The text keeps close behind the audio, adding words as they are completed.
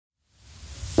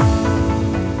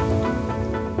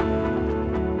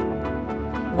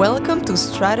Welcome to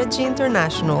Strategy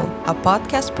International, a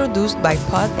podcast produced by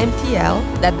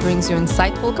PodMTL that brings you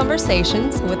insightful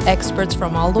conversations with experts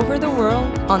from all over the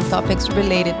world on topics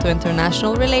related to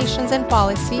international relations and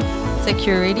policy,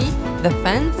 security,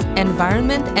 defense,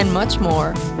 environment, and much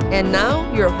more. And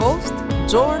now, your host,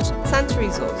 George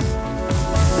Santrizos.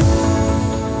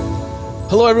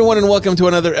 Hello, everyone, and welcome to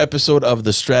another episode of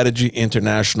the Strategy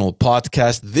International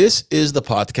podcast. This is the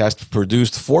podcast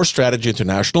produced for Strategy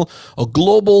International, a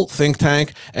global think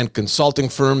tank and consulting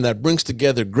firm that brings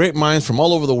together great minds from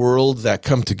all over the world that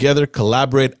come together,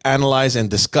 collaborate, analyze, and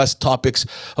discuss topics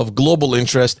of global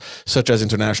interest, such as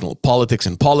international politics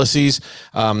and policies,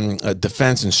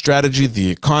 defense and strategy,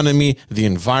 the economy, the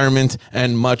environment,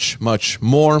 and much, much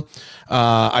more.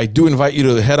 I do invite you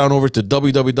to head on over to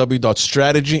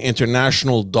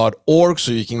www.strategyinternational.org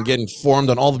so you can get informed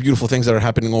on all the beautiful things that are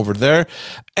happening over there.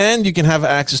 And you can have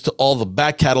access to all the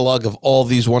back catalog of all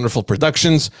these wonderful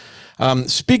productions.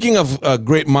 Speaking of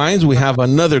great minds, we have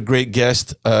another great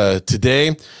guest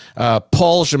today,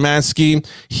 Paul Szymanski.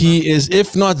 He is,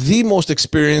 if not the most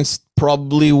experienced,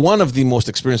 probably one of the most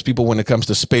experienced people when it comes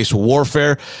to space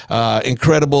warfare.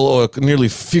 Incredible, nearly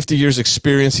 50 years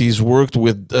experience. He's worked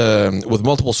with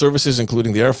multiple services,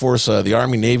 including the Air Force, the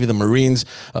Army, Navy, the Marines,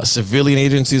 civilian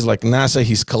agencies like NASA.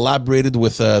 He's collaborated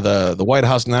with the White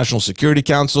House National Security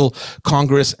Council,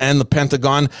 Congress, and the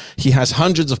Pentagon. He has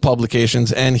hundreds of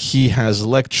publications, and he has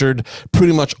lectured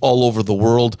pretty much all over the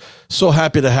world. So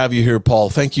happy to have you here, Paul.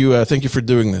 Thank you for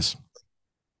doing this.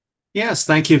 Yes,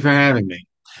 thank you for having me.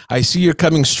 I see you're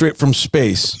coming straight from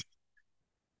space.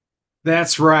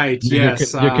 That's right.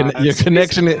 Yes, your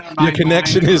connection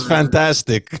is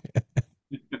fantastic.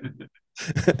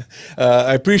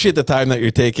 I appreciate the time that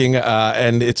you're taking,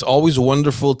 and it's always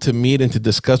wonderful to meet and to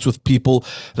discuss with people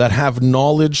that have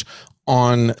knowledge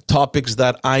on topics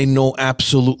that I know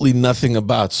absolutely nothing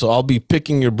about. So I'll be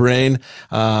picking your brain,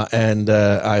 and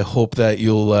I hope that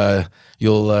you'll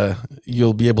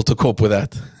be able to cope with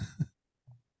that.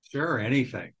 Sure,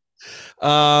 anything.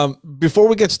 Before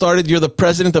we get started, you're the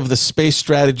president of the Space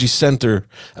Strategy Center.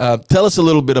 Tell us a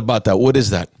little bit about that. What is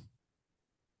that?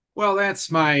 Well,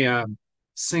 that's my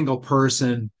single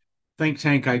person think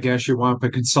tank, I guess you want,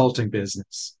 but consulting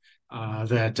business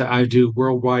that I do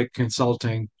worldwide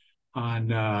consulting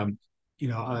on,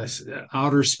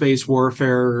 outer space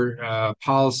warfare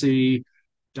policy,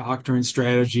 doctrine,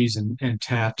 strategies, and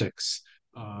tactics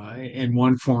in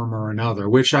one form or another,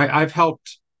 which I've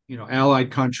helped allied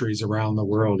countries around the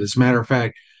world. As a matter of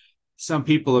fact, some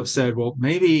people have said, well,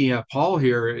 maybe Paul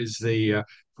here is the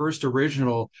first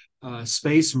original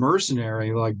space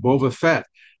mercenary like Boba Fett,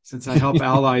 since I help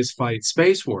allies fight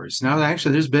space wars. Now,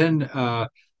 actually, there's been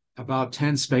about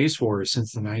 10 space wars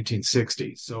since the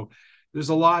 1960s. So there's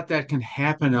a lot that can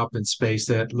happen up in space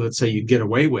that, let's say, you get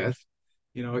away with.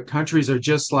 Countries are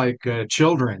just like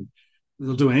children.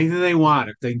 They'll do anything they want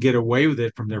if they can get away with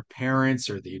it from their parents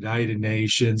or the United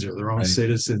Nations or their own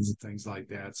citizens and things like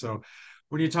that. So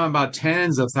when you're talking about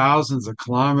tens of thousands of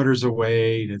kilometers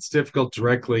away, and it's difficult to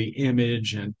directly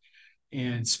image,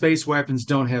 and space weapons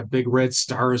don't have big red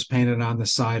stars painted on the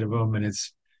side of them, and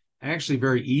it's actually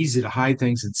very easy to hide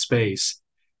things in space.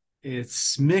 It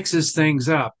mixes things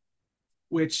up,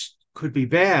 which could be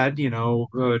bad.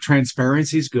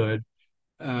 Transparency is good.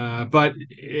 But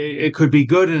it could be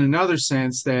good in another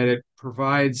sense, that it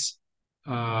provides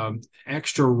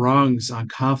extra rungs on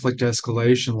conflict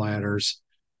escalation ladders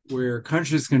where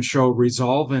countries can show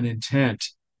resolve and intent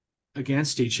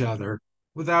against each other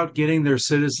without getting their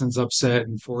citizens upset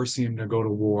and forcing them to go to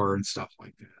war and stuff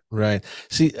like that. Right.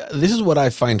 See, this is what I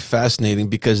find fascinating,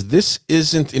 because this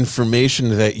isn't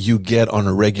information that you get on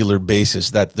a regular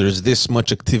basis, that there's this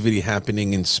much activity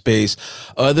happening in space,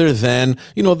 other than,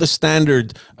 the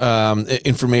standard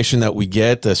information that we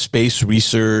get, space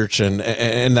research and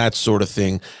that sort of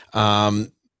thing.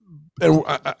 And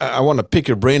I want to pick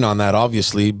your brain on that,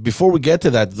 obviously. Before we get to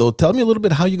that, though, tell me a little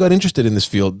bit how you got interested in this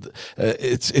field.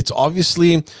 It's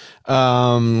obviously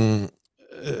a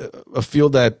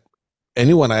field that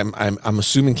anyone I'm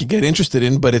assuming can get interested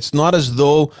in, but it's not as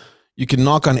though you can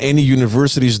knock on any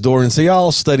university's door and say,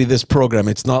 I'll study this program.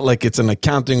 It's not like it's an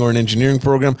accounting or an engineering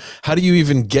program. How do you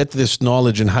even get this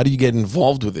knowledge, and how do you get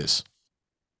involved with this?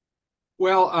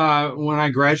 Well, when I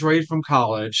graduated from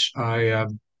college, I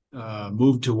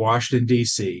moved to Washington,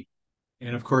 D.C.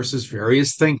 And of course, there's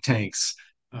various think tanks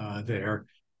there.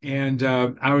 And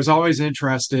I was always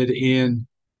interested in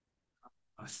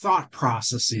thought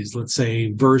processes, let's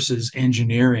say, versus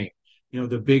engineering,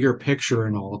 the bigger picture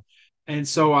and all. And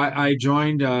so I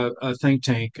joined a think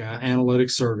tank, Analytic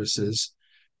Services,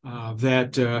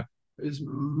 that is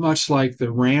much like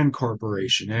the Rand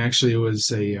Corporation. Actually, it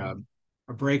was a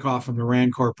break off from the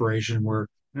Rand Corporation, where I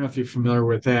don't know if you're familiar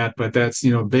with that, but that's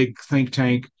a big think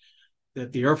tank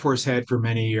that the Air Force had for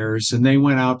many years, and they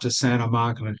went out to Santa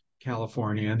Monica,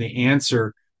 California, and the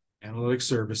Answer Analytic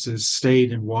Services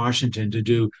stayed in Washington to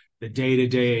do the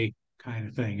day-to-day kind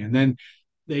of thing. And then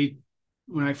they,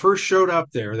 when I first showed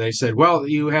up there, they said, "Well,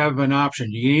 you have an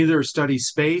option. You can either study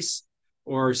space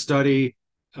or study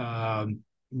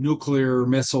nuclear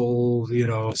missile,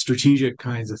 strategic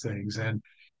kinds of things."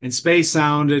 And space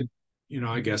sounded,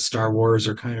 I guess Star Wars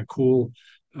are kind of cool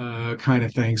kind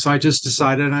of thing. So I just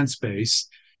decided on space,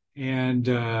 and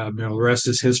the rest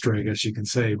is history, I guess you can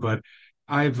say. But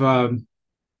I've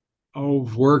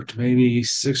worked maybe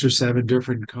 6 or 7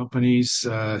 different companies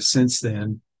since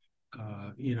then.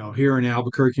 Here in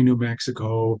Albuquerque, New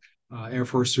Mexico, Air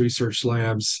Force Research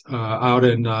Labs, out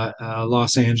in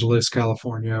Los Angeles,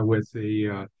 California, with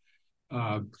the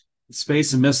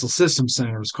Space and Missile Systems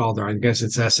Center is called there. I guess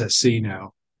it's SSC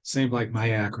now. Same like my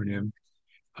acronym.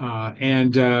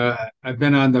 And I've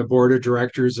been on the board of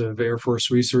directors of Air Force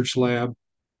Research Lab,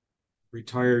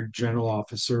 retired general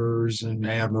officers and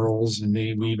admirals, and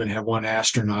we even have one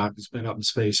astronaut who's been up in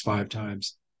space 5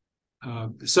 times.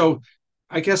 So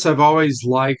I guess I've always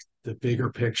liked the bigger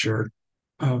picture.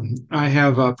 I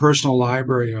have a personal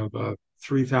library of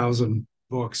 3,000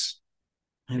 books,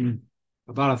 and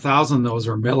about 1,000 of those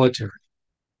are military.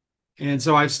 And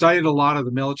so I've studied a lot of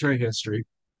the military history,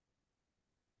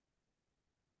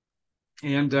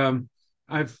 and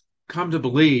I've come to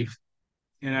believe,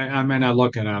 and I may not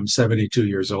look at it, I'm 72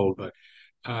 years old, but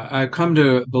I've come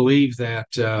to believe that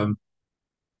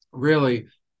really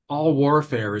all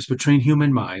warfare is between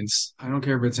human minds. I don't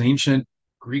care if it's ancient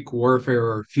Greek warfare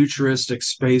or futuristic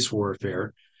space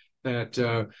warfare, that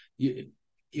you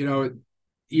know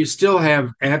you still have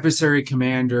adversary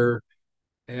commander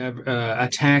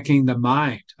attacking the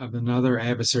mind of another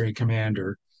adversary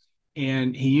commander,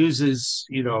 and he uses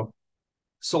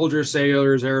soldiers,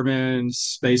 sailors, airmen,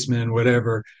 spacemen,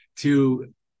 whatever, to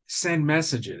send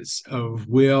messages of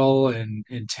will and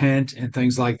intent and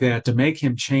things like that to make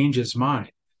him change his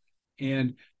mind.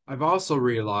 And I've also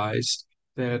realized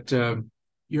that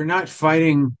you're not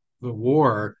fighting the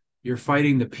war, you're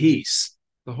fighting the peace.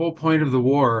 The whole point of the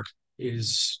war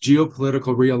is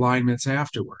geopolitical realignments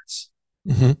afterwards.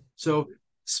 Mhm. So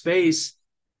space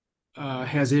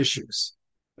has issues.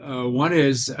 One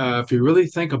is, if you really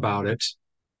think about it,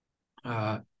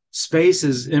 uh, space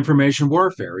is information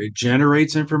warfare. It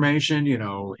generates information,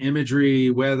 imagery,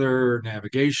 weather,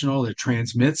 navigational, it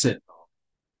transmits it.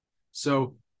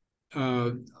 So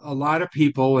a lot of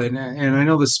people, and I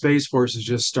know the Space Force has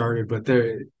just started, but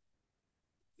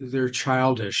they're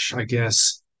childish, I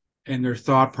guess, in their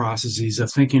thought processes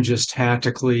of thinking just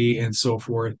tactically and so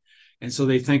forth. And so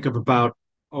they think of about,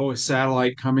 oh, a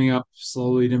satellite coming up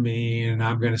slowly to me, and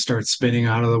I'm going to start spinning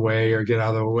out of the way or get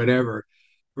out of the way, whatever.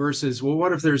 Versus, well,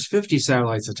 what if there's 50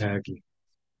 satellites attacking?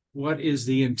 What is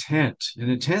the intent?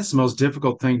 And intent's the most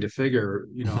difficult thing to figure,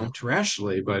 Mhm.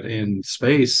 terrestrially, but in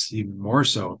space, even more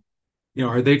so.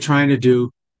 Are they trying to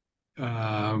do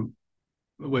um,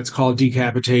 what's called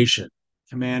decapitation,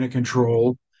 command and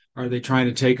control? Are they trying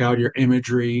to take out your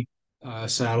imagery,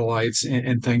 satellites,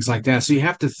 and things like that? So you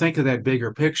have to think of that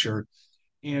bigger picture.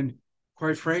 And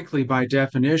quite frankly, by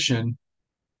definition,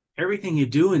 everything you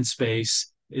do in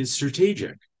space is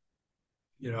strategic.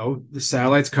 The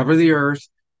satellites cover the Earth.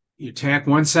 You attack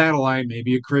one satellite,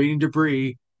 maybe you're creating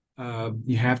debris.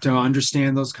 You have to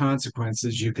understand those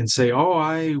consequences. You can say, "Oh,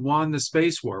 I won the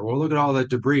space war." Well, look at all that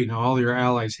debris. Now all your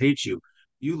allies hate you.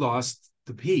 You lost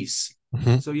the peace.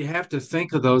 Mhm. So you have to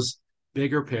think of those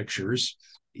bigger pictures.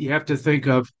 You have to think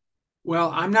of,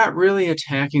 well, I'm not really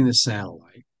attacking the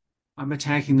satellite. I'm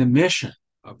attacking the mission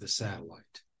of the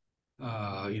satellite.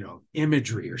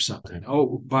 Imagery or something.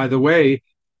 Oh, by the way,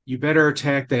 you better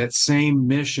attack that same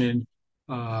mission.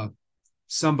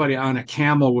 Somebody on a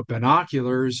camel with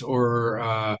binoculars or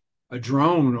a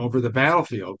drone over the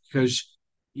battlefield, because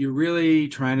you're really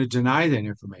trying to deny that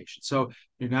information. So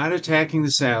you're not attacking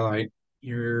the satellite,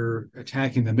 you're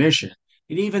attacking the mission.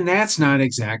 And even that's not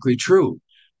exactly true.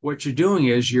 What you're doing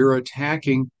is you're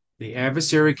attacking the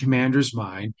adversary commander's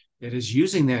mind that is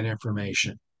using that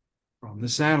information from the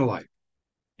satellite.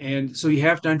 And so you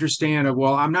have to understand,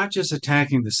 well, I'm not just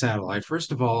attacking the satellite.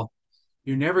 First of all,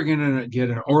 you're never going to get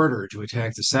an order to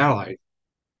attack the satellite.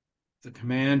 The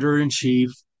commander in chief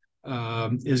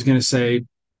is going to say,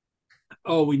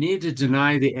 "Oh, we need to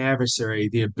deny the adversary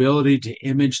the ability to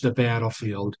image the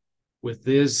battlefield with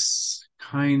this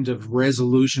kind of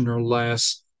resolution or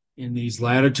less in these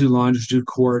latitude, longitude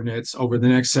coordinates over the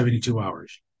next 72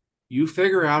 hours." You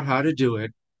figure out how to do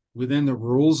it within the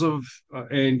rules of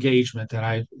engagement that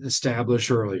I established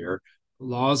earlier,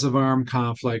 laws of armed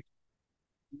conflict,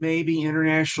 maybe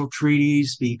international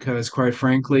treaties, because quite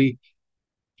frankly,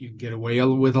 you can get away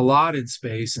with a lot in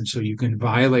space, and so you can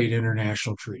violate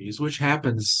international treaties, which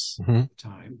happens Mhm. all the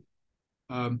time.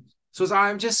 Um, so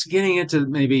I'm just getting into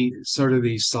maybe sort of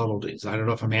these subtleties. I don't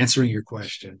know if I'm answering your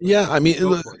question, but Yeah, I mean,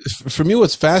 go for it. for me,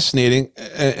 what's fascinating,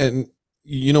 and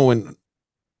you know, when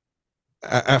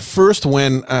at first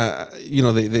when you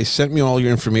know they sent me all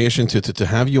your information to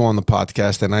have you on the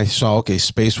podcast, and I saw, okay,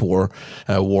 space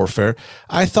warfare,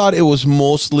 I thought it was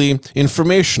mostly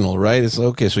informational, right? It's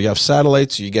okay, so you have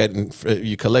satellites, you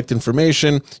collect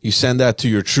information, you send that to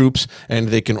your troops and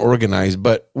they can organize.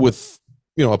 But with,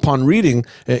 you know, upon reading,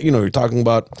 you know, you're talking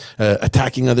about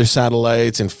attacking other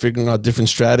satellites and figuring out different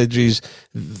strategies.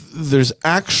 There's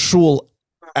actual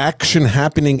action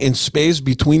happening in space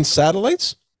between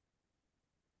satellites.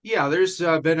 Yeah, there's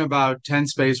been about 10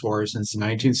 space wars since the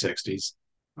 1960s.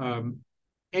 Um,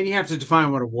 and you have to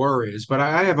define what a war is, but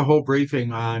I have a whole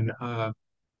briefing on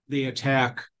the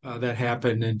attack that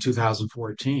happened in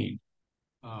 2014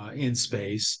 in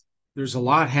space. There's a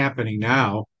lot happening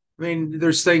now. I mean,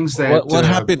 there's things that What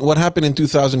happened? What happened in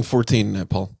 2014,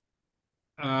 Paul?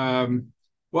 um,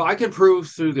 well, I can prove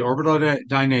through the orbital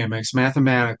dynamics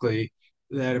mathematically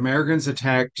that Americans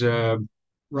attacked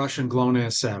Russian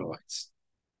GLONASS satellites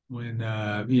when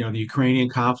the Ukrainian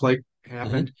conflict Hmm.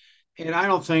 happened. And I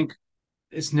don't think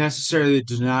it's necessary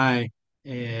to deny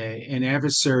an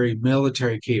adversary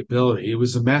military capability. It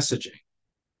was the messaging.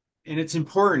 And it's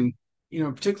important,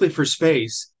 particularly for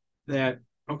space, that,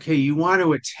 okay, you want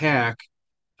to attack,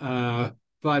 uh,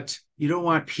 but you don't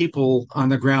want people on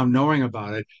the ground knowing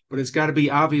about it, but it's got to be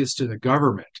obvious to the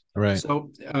government. Right.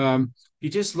 So you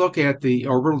just look at the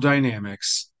orbital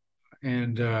dynamics,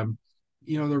 and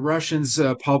the Russians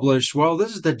published, well,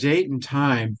 this is the date and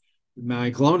time my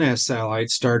GLONASS satellite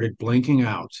started blinking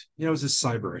out. It was a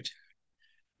cyber attack.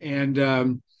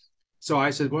 And so I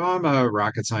said, well, I'm a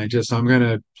rocket scientist. I'm going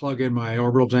to plug in my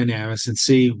orbital dynamics and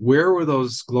see where were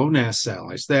those GLONASS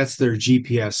satellites. That's their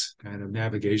GPS kind of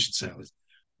navigation satellites.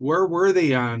 Where were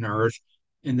they on Earth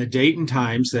in the date and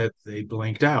times that they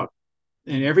blinked out?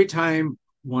 And every time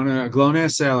a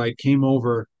GLONASS satellite came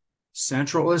over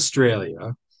Central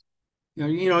Australia,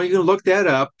 you can look that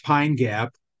up. Pine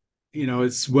Gap,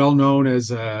 it's well known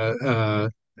as a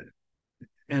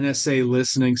NSA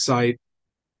listening site.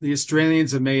 The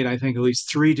Australians have made, I think, at least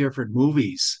three different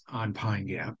movies on Pine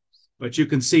Gap. But you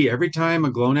can see every time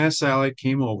a GLONASS satellite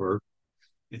came over,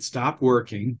 it stopped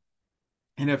working.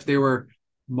 And if there were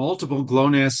multiple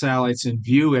GLONASS satellites in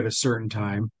view at a certain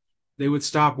time, they would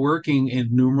stop working in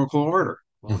numerical order.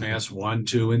 Mhm. GLONASS 1,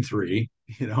 2, and 3.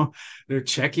 They're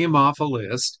checking them off a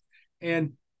list.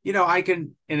 And,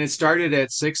 and it started at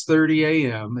 6:30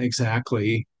 a.m.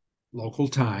 exactly local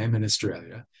time in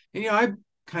Australia. And, I've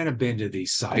kind of been to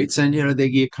these sites, and,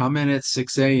 you come in at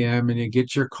 6 a.m. and you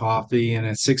get your coffee, and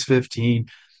at 6:15,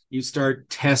 you start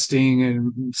testing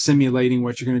and simulating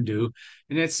what you're going to do.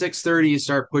 And at 6:30, you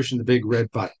start pushing the big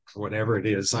red button or whatever it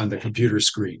is on the computer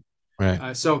screen.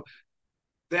 Right. So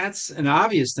that's an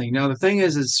obvious thing. Now, the thing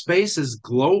is space is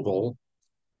global.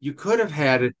 You could have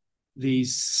had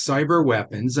these cyber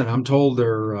weapons, and I'm told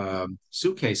they're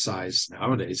suitcase size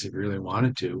nowadays if you really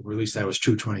wanted to, or at least that was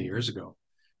true 20 years ago.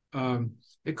 Um,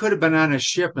 it could have been on a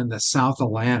ship in the South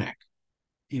Atlantic,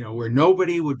 where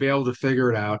nobody would be able to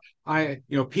figure it out.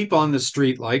 People on the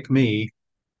street like me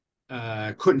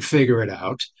couldn't figure it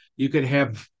out. You could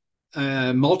have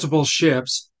multiple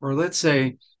ships, or let's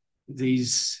say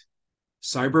these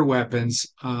cyber weapons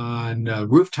on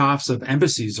rooftops of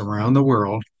embassies around the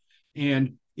world,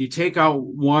 and you take out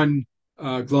one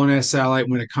GLONASS satellite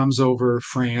when it comes over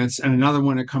France, and another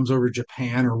when it comes over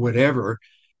Japan or whatever,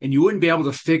 and you wouldn't be able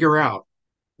to figure out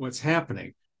what's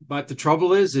happening. But the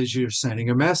trouble is you're sending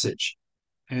a message,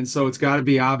 and so it's got to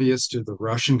be obvious to the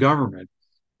Russian government.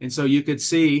 And so you could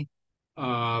see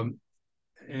um,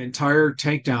 an entire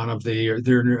takedown of their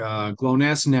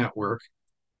GLONASS network.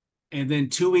 And then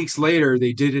 2 weeks later,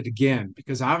 they did it again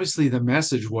because obviously the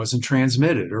message wasn't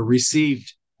transmitted or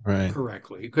received Right.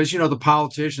 correctly. Because, the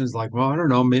politicians like, well, I don't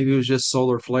know, maybe it was just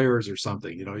solar flares or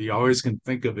something. You always can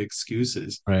think of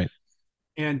excuses. Right.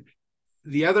 And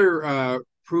the other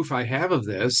proof I have of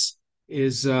this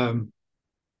is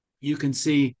you can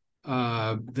see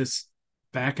this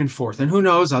back and forth. And who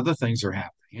knows, other things are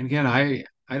happening. And again, I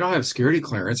don't have security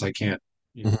clearance. I can't,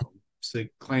 Mhm.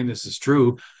 claim this is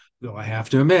true, though I have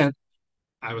to admit,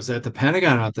 I was at the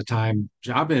Pentagon at the time,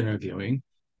 job interviewing,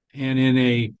 and in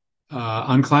a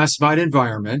unclassified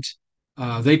environment,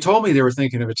 They told me they were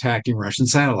thinking of attacking Russian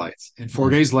satellites, and 4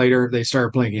 days later they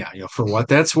started blinking out. For what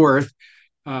that's worth.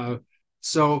 Uh,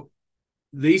 so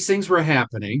these things were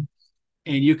happening,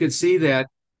 and you could see that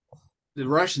the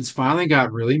Russians finally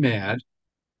got really mad,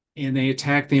 and they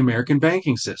attacked the American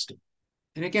banking system.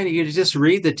 And again, you just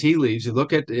read the tea leaves. You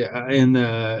look at in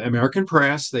the American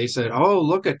press, they said, "Oh,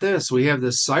 look at this! We have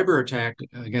this cyber attack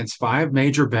against five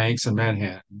major banks in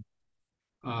Manhattan.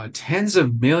 Tens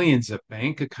of millions of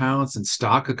bank accounts and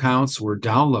stock accounts were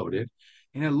downloaded,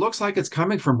 and it looks like it's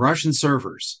coming from Russian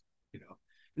servers."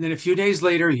 And then a few days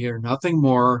later, you hear nothing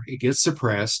more. It gets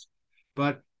suppressed,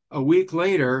 but a week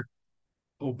later,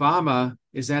 Obama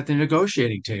is at the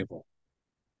negotiating table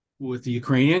with the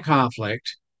Ukrainian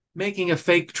conflict, making a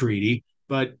fake treaty,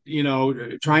 but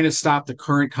trying to stop the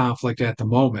current conflict at the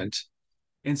moment.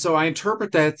 And so I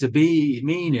interpret that to be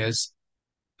mean is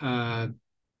uh,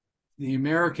 the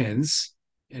Americans,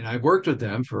 and I've worked with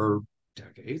them for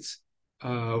decades,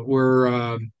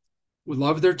 were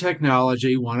loved their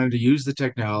technology, wanted to use the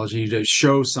technology to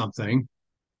show something,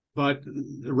 but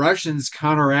the Russians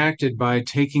counteracted by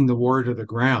taking the war to the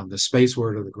ground, the space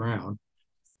war to the ground,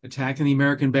 attacking the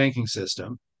American banking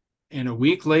system. And a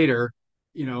week later,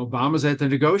 Obama's at the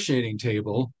negotiating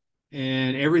table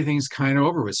and everything's kind of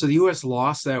over with. So the US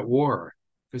lost that war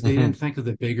because they Mm-hmm. didn't think of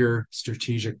the bigger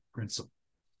strategic principle.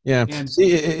 Yeah. And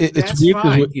See, it's that's weird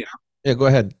fine. because yeah, go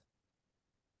ahead.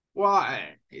 Well,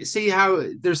 see how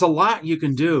there's a lot you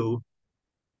can do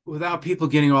without people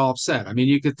getting all upset. I mean,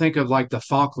 you could think of like the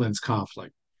Falklands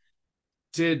conflict.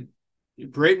 Did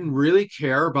Britain really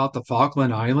care about the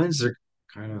Falkland Islands? They're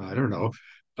kind of, I don't know.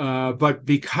 But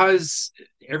because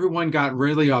everyone got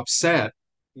really upset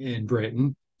in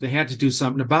Britain, they had to do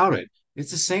something about it.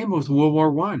 It's the same with World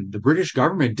War One. The British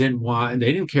government they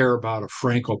didn't care about a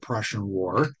Franco-Prussian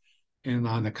war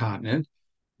on the continent,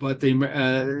 but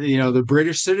the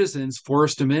British citizens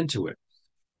forced them into it.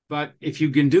 But if you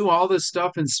can do all this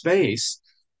stuff in space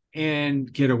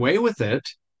and get away with it,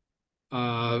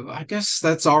 I guess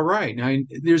that's all right.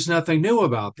 There's nothing new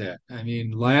about that. I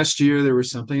mean, last year there was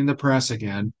something in the press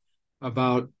again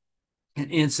about an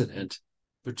incident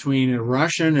between a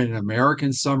Russian and an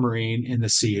American submarine in the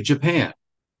Sea of Japan.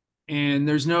 And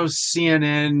there's no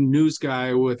CNN news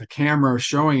guy with a camera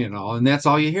showing it all. And that's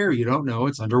all you hear. You don't know.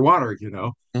 It's underwater.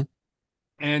 Mhm.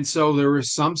 And so there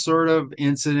was some sort of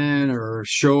incident or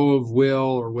show of will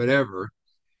or whatever.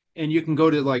 And you can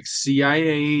go to like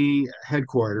CIA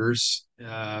headquarters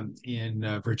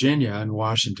in Virginia and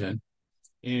Washington,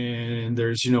 and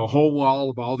there's a whole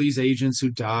wall of all these agents who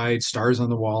died, stars on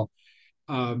the wall.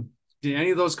 Did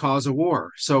any of those cause a war?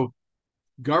 So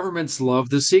governments love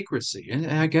the secrecy, and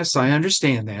I guess I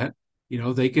understand that.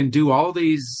 They can do all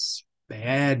these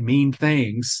bad, mean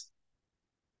things,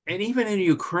 and even in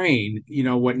Ukraine,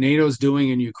 what NATO's doing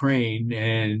in Ukraine,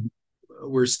 and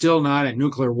we're still not at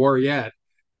nuclear war yet.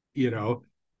 you know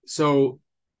so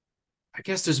I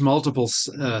guess there's multiple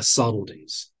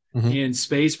subtleties, Mhm. and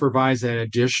space provides that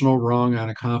additional rung on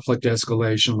a conflict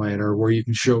escalation ladder where you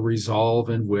can show resolve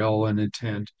and will and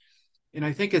intent. And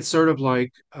I think it's sort of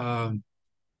like the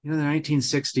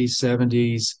 1960s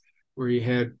 70s, where you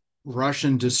had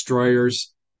Russian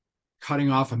destroyers cutting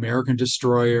off American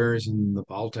destroyers in the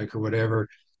Baltic or whatever,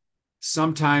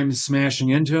 sometimes smashing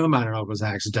into them. I don't know if it was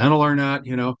accidental or not.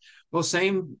 Well,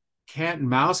 same cat and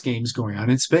mouse games going on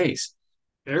in space.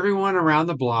 Everyone around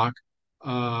the block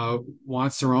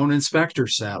wants their own inspector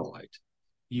satellite.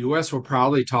 The US will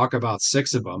probably talk about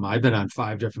six of them. I've been on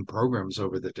five different programs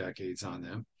over the decades on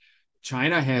them.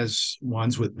 China has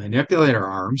ones with manipulator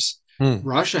arms. Hmm.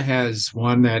 Russia has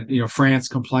one that, France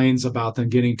complains about them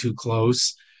getting too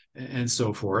close and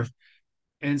so forth.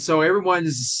 And so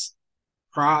everyone's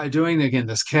doing, again,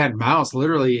 this cat and mouse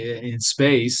literally in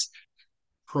space,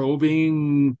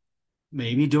 probing,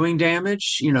 maybe doing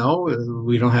damage. We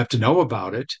don't have to know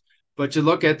about it. But you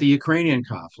look at the Ukrainian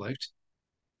conflict,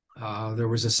 there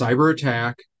was a cyber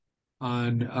attack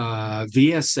on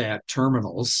Viasat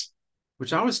terminals,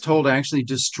 which I was told actually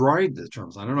destroyed the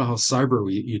terminals. I don't know how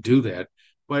cyber you do that,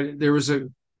 but there was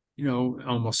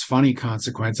almost funny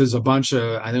consequences. A bunch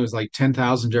of, I think it was like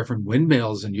 10,000 different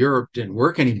windmills in Europe didn't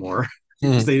work anymore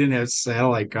because Mhm. they didn't have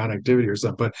satellite connectivity or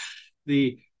something. But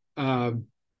the uh,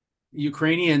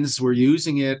 Ukrainians were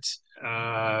using it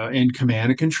in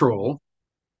command and control.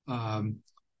 Um,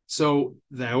 so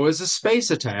that was a space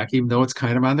attack, even though it's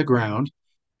kind of on the ground.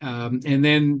 And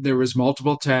then there was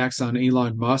multiple attacks on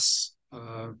Elon Musk's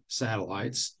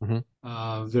satellites.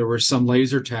 Mhm. There were some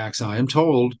laser attacks, I am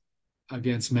told,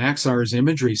 against Maxar's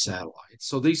imagery satellites.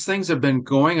 So these things have been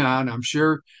going on. I'm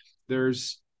sure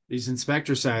there's these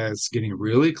inspector satellites getting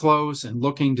really close and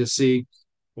looking to see,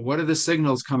 well, what are the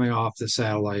signals coming off the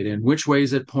satellite and which way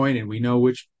is it pointing? We know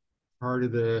which part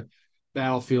of the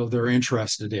battlefield they're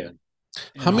interested in How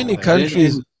and all many that.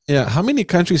 countries? Yeah, how many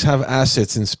countries have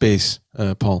assets in space,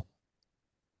 Paul?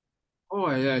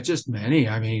 Oh, just many.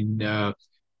 I mean,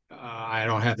 I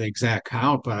don't have the exact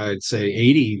count, but I'd say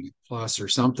 80 plus or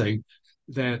something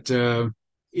that,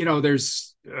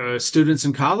 there's students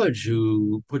in college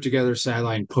who put together a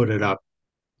satellite and put it up,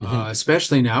 Hmm.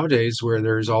 especially nowadays where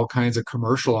there's all kinds of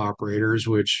commercial operators,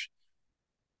 which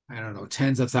I don't know,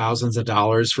 tens of thousands of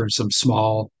dollars for some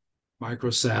small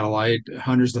microsatellite,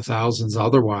 hundreds of thousands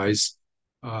otherwise.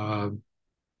 I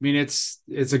mean, it's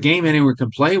a game anyone can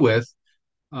play with,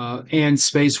 and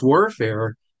space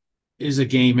warfare is a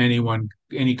game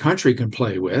any country can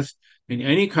play with. I mean,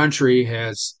 any country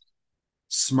has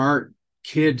smart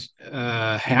kid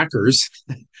hackers,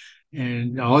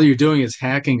 and all you're doing is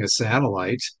hacking a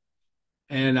satellite.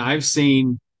 And I've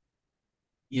seen,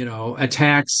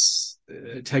 attacks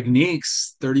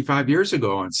techniques 35 years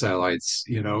ago on satellites,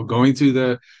 going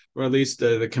through or at least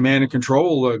the command and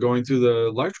control, going through the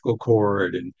electrical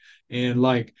cord and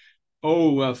like,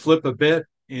 flip a bit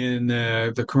in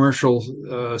the commercial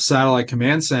satellite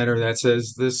command center that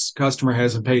says this customer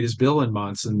hasn't paid his bill in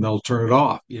months, and they'll turn it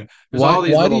off. There's Why? all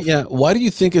these Why do little. you, yeah? Why do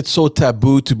you think it's so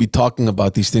taboo to be talking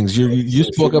about these things? You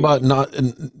spoke about not,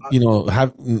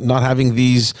 have not having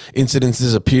these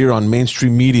incidences appear on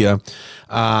mainstream media.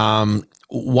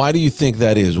 Why do you think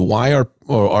that is? Why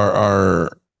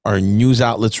are news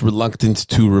outlets reluctant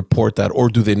to report that, or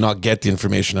do they not get the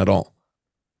information at all?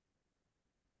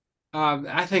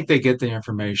 I think they get the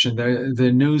information.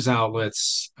 The news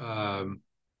outlets are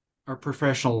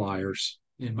professional liars,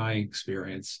 in my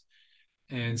experience,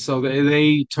 and so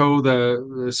they toe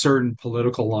the certain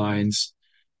political lines.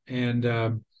 And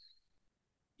I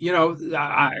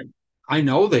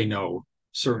know they know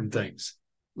certain things.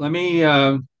 Let me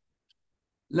uh,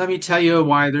 let me tell you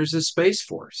why there's a space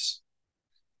force.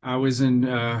 I was in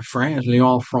France,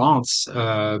 Lyon, France,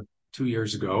 2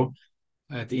 years ago,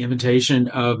 at the invitation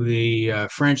of the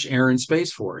French Air and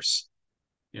Space Force,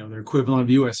 their equivalent of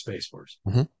U.S. Space Force.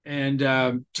 Mhm.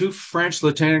 And two French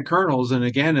lieutenant colonels, and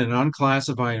again, in an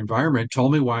unclassified environment,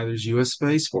 told me why there's U.S.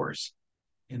 Space Force.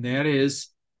 And that is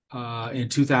in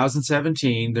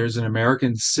 2017, there's an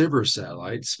American SBIR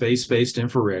satellite, space based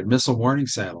infrared missile warning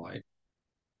satellite,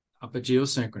 up at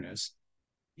geosynchronous.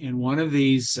 And one of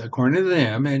these, according to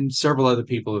them, and several other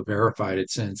people have verified it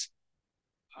since,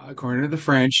 according to the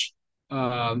French,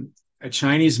 a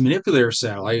Chinese manipulator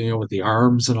satellite, with the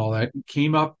arms and all that,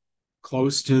 came up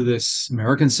close to this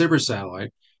American SBIR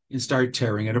satellite and started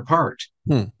tearing it apart.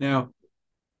 Hmm. Now,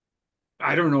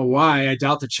 I don't know why. I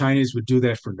doubt the Chinese would do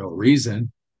that for no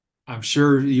reason. I'm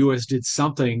sure the U.S. did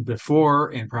something before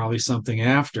and probably something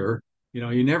after.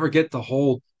 You never get the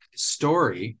whole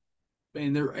story.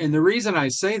 And the reason I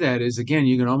say that is, again,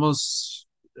 you can almost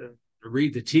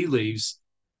read the tea leaves.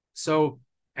 So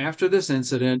after this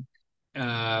incident,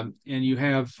 and you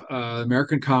have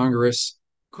American Congress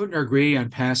couldn't agree on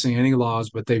passing any laws,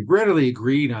 but they readily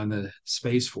agreed on the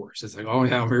Space Force. It's like, oh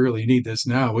yeah, we really need this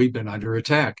now. We've been under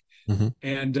attack, Mhm.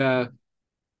 and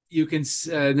you can.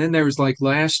 And then there was, like,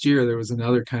 last year, there was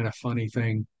another kind of funny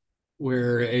thing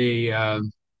where a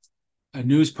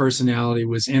news personality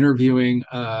was interviewing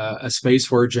a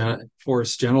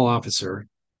Force general officer,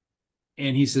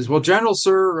 and he says, "Well, General,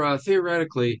 sir,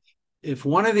 theoretically, if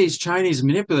one of these Chinese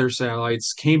manipulator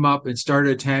satellites came up and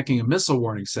started attacking a missile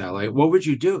warning satellite, what would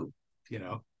you do?" You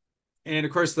know, and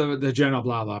of course, the general,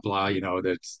 blah blah blah.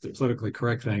 That's the politically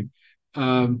correct thing.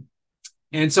 Um,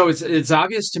 and so it's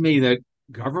obvious to me that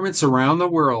governments around the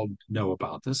world know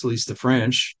about this, at least the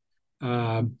French,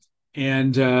 um,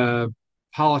 and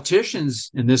politicians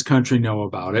in this country know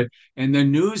about it, and the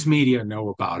news media know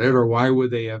about it. Or why would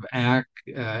they have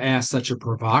asked such a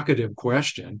provocative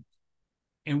question?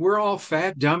 And we're all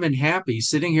fat, dumb, and happy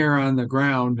sitting here on the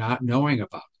ground, not knowing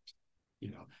about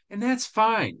it. And that's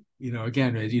fine.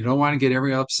 Again, you don't want to get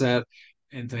everyone upset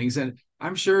and things. And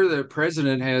I'm sure the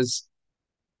president has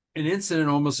an incident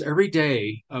almost every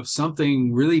day of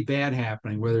something really bad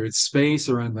happening, whether it's space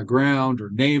or on the ground or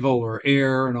naval or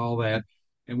air and all that.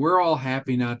 And we're all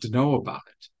happy not to know about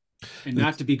it and not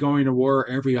It's to be going to war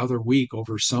every other week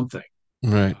over something.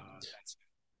 right.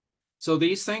 So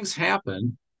these things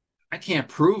happen. I can't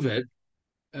prove it.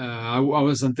 I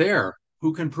wasn't there.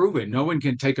 Who can prove it? No one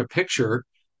can take a picture.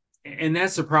 And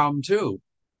that's a problem too.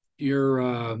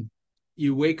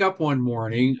 You wake up one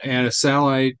morning at a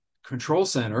satellite control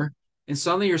center, and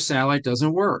suddenly your satellite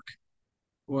doesn't work.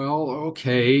 Well,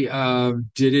 okay.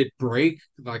 Did it break?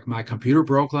 Like my computer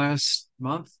broke last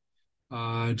month?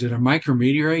 Did a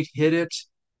micrometeorite hit it?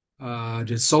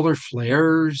 Did solar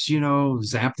flares,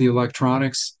 zap the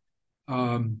electronics?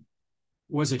 Um,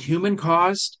 was it human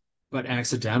caused but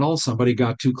accidental? Somebody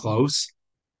got too close.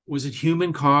 Was it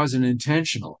human caused and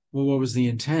intentional? Well, what was the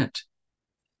intent?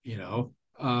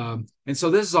 And so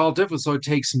this is all different. So it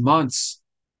takes months.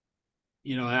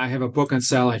 I have a book on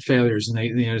satellite failures, and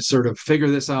they sort of figure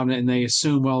this out, and they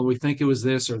assume, well, we think it was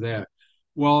this or that.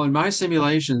 Well, in my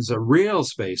simulations, a real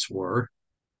space war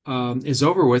is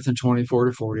over with in 24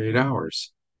 to 48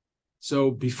 hours.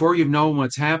 So before you've known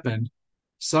what's happened,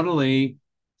 suddenly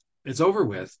it's over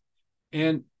with.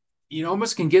 And you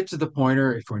almost can get to the point,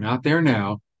 or if we're not there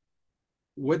now,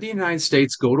 would the United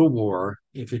States go to war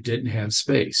if it didn't have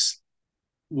space?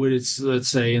 Would it, let's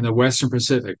say, in the Western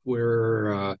Pacific,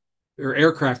 where there are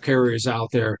aircraft carriers out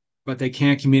there, but they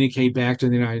can't communicate back to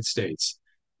the United States?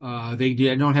 They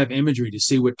don't have imagery to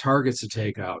see what targets to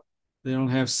take out. They don't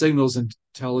have signals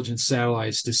intelligence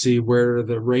satellites to see where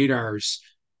the radars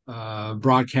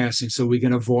broadcasting so we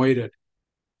can avoid it.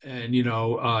 And,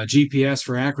 GPS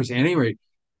for accuracy. At any rate,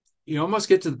 you almost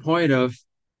get to the point of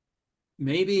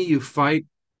maybe you fight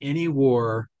any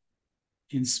war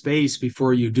in space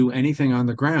before you do anything on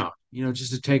the ground,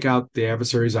 just to take out the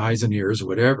adversary's eyes and ears or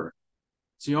whatever.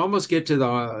 So you almost get to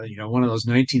the, one of those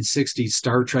 1960s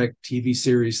Star Trek TV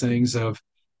series things of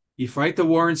you fight the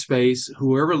war in space,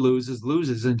 whoever loses,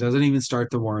 loses, and doesn't even start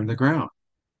the war on the ground.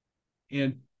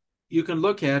 And you can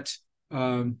look at,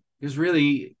 there's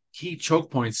really key choke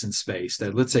points in space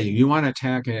that, let's say, you want to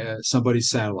attack somebody's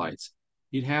satellites.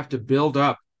 You'd have to build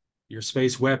up your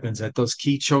space weapons at those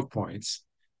key choke points.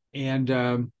 And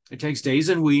it takes days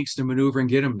and weeks to maneuver and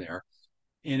get them there.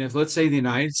 And if, let's say, the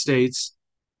United States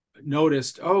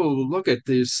noticed, oh, look at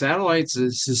these satellites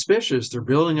is suspicious. They're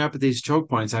building up at these choke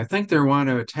points. I think they want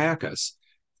to attack us.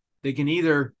 They can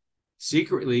either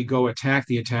secretly go attack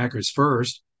the attackers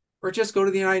first, or just go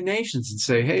to the United Nations and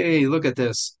say, hey, look at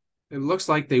this. It looks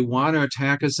like they want to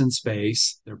attack us in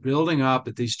space. They're building up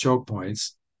at these choke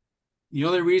points. The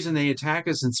only reason they attack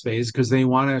us in space is because they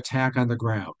want to attack on the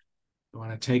ground. They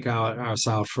want to take us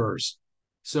out first.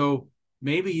 So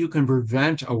maybe you can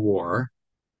prevent a war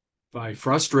by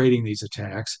frustrating these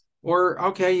attacks. Or,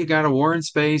 okay, you got a war in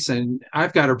space, and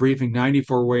I've got a briefing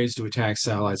 94 ways to attack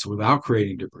satellites without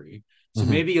creating debris. So Hmm.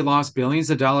 maybe you lost billions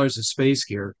of dollars of space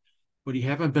gear, but you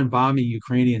haven't been bombing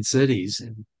Ukrainian cities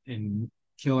and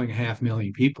killing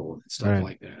 500,000 people and stuff Right.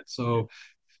 like that. So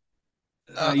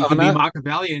you I'm can be not.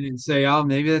 Machiavellian and say, oh,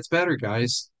 maybe that's better,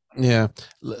 guys. Yeah.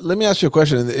 Let me ask you a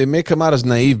question. It may come out as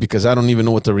naive because I don't even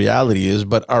know what the reality is,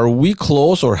 but are we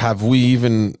close or have we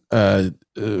even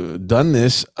done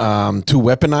this to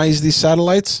weaponize these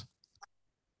satellites?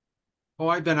 Oh,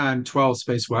 I've been on 12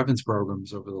 space weapons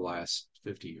programs over the last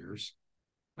 50 years.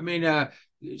 I mean,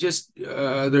 just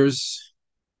there's,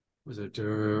 was it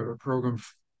a program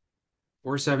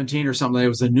 417 or something? It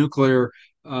was a nuclear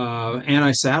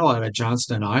anti-satellite at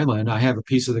Johnston Island. I have a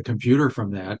piece of the computer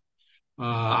from that.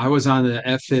 I was on the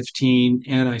F-15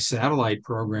 anti-satellite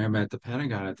program at the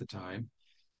Pentagon at the time.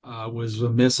 Was a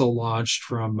missile launched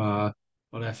from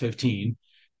F-15,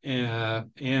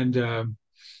 and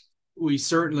we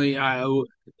certainly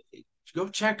go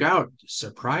check out.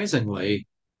 Surprisingly,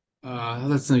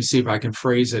 let me see if I can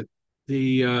phrase it.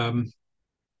 The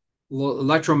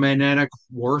electromagnetic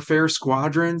warfare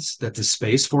squadrons that the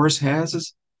Space Force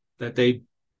has that they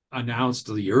announced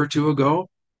a year or two ago.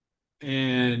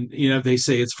 And, they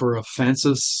say it's for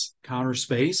offensive counter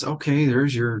space. Okay,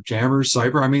 there's your jammers,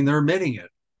 cyber. I mean, they're admitting it.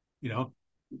 You know,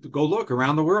 go look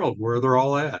around the world where they're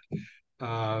all at.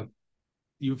 Uh,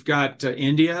 you've got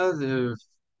India, the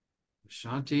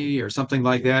Shanti or something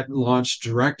like that, launched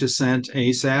direct descent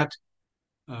ASAT,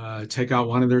 take out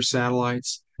one of their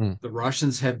satellites. Hmm. The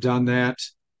Russians have done that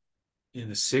in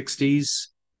the 60s.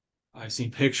 I've seen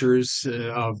pictures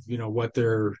of what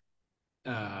they're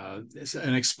it's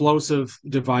an explosive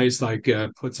device like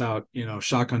puts out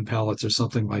shotgun pellets or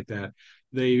something like that.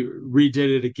 They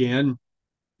redid it again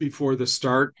before the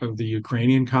start of the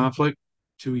Ukrainian conflict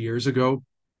 2 years ago.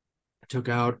 Took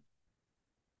out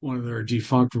one of their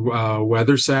defunct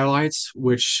weather satellites,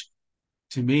 which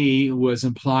to me was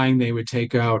implying they would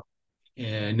take out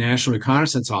a National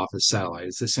Reconnaissance Office satellite.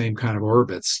 It's the same kind of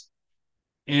orbits.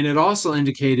 And it also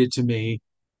indicated to me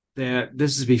that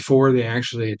this is before they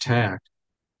actually attacked,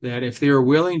 that if they were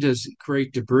willing to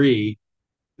create debris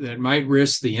that might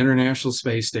risk the International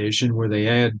Space Station where they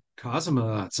had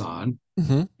cosmonauts on,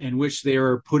 Hmm. in which they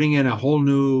are putting in a whole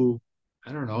new,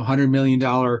 I don't know, $100 million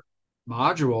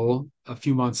module a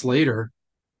few months later,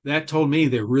 that told me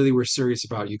they really were serious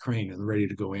about Ukraine and ready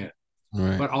to go in.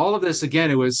 Right. But all of this,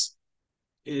 again,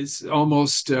 it's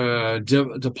almost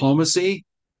diplomacy.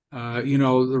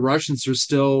 The Russians are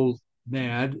still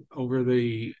mad over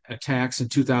the attacks in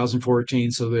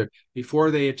 2014. So that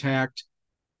before they attacked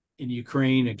in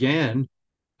Ukraine again,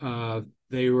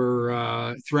 they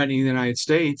were threatening the United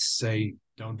States, say,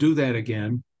 "Don't do that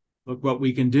again. Look what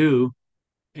we can do."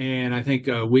 And I think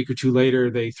a week or two later,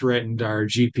 they threatened our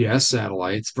GPS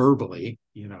satellites verbally,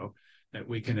 that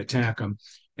we can attack them.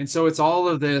 And so it's all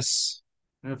of this.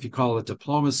 I don't know if you call it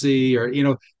diplomacy or,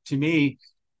 to me,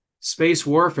 space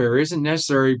warfare isn't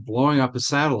necessarily blowing up a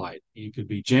satellite. You could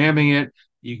be jamming it.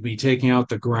 You could be taking out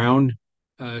the ground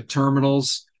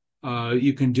terminals.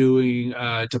 You can do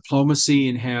diplomacy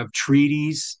and have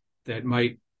treaties that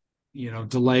might,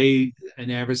 delay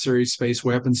an adversary space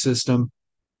weapon system.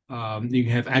 You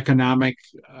can have economic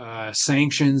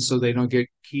sanctions so they don't get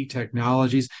key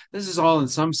technologies. This is all, in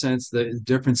some sense, the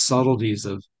different subtleties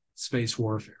of space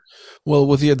warfare. Well,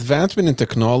 with the advancement in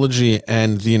technology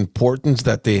and the importance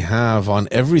that they have on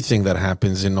everything that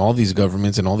happens in all these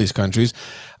governments in all these countries,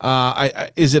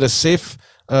 is it a safe?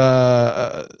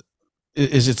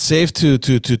 Is it safe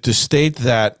to state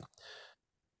that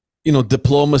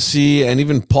diplomacy and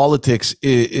even politics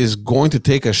is going to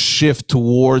take a shift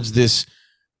towards this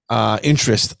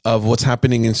interest of what's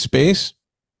happening in space?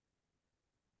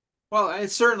 Well, it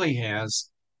certainly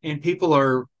has. And people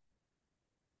are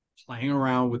playing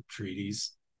around with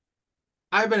treaties.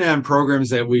 I've been on programs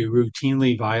that we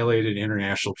routinely violated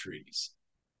international treaties.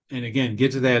 And again,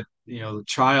 get to that,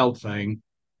 child thing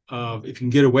of if you can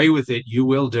get away with it, you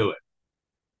will do it.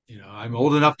 I'm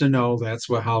old enough to know that's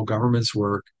how governments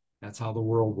work. That's how the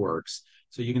world works.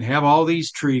 So you can have all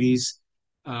these treaties,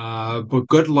 but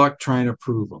good luck trying to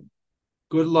prove them.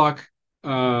 Good luck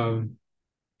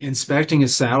inspecting a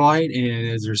satellite, and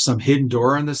is there some hidden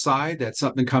door on the side that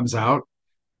something comes out?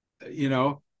 You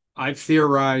know, I've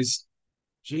theorized,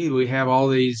 gee, we have all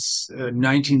these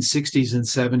 1960s and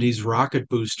 70s rocket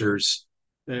boosters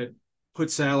that put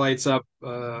satellites up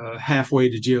halfway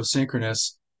to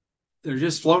geosynchronous. They're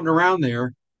just floating around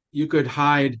there. You could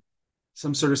hide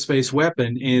some sort of space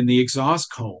weapon in the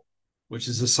exhaust cone, which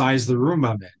is the size of the room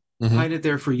I'm in. Mm-hmm. Hide it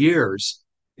there for years.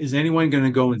 Is anyone going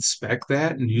to go inspect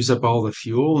that and use up all the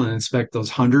fuel and inspect those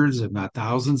hundreds, if not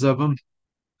thousands of them?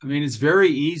 I mean, it's very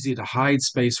easy to hide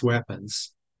space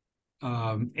weapons.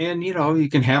 And, you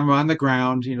can have them on the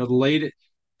ground. The late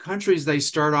countries, they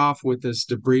start off with this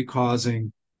debris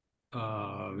causing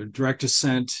direct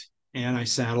ascent anti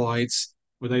satellites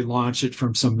where they launch it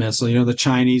from some missile. The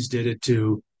Chinese did it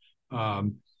too.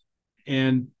 Um,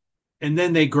 and and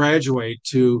then they graduate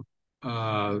to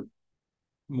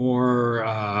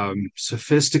more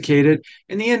sophisticated.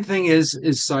 And the end thing is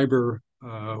cyber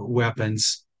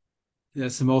weapons.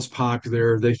 That's the most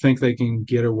popular. They think they can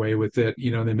get away with it.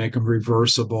 They make them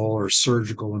reversible or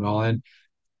surgical and all. And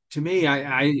to me,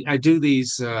 I do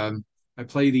these. I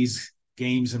play these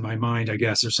games in my mind, I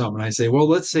guess, or something. I say, well,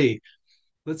 let's see.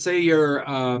 Let's say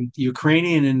you're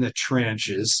Ukrainian in the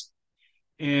trenches,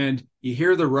 and you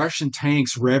hear the Russian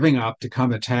tanks revving up to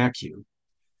come attack you,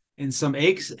 and some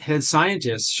egghead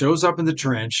scientist shows up in the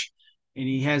trench, and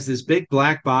he has this big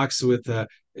black box with a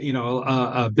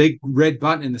big red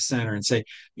button in the center, and say,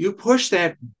 "You push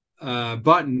that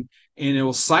button, and it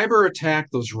will cyber attack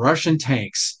those Russian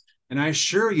tanks." And I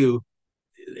assure you,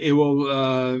 it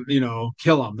will,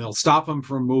 kill them. They'll stop them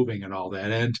from moving and all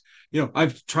that. And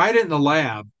I've tried it in the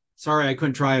lab. Sorry, I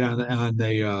couldn't try it on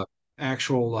the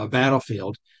actual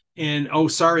battlefield. And oh,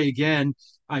 sorry again,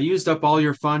 I used up all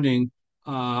your funding.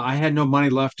 I had no money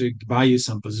left to buy you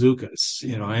some bazookas,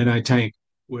 anti-tank,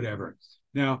 whatever.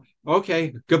 Now,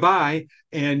 okay, goodbye.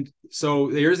 And so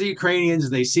there's the Ukrainians,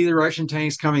 and they see the Russian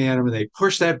tanks coming at them, and they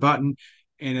push that button,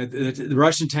 and the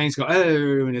Russian tanks go,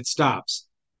 oh, and it stops.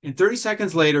 And 30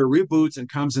 seconds later, reboots and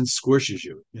comes and squishes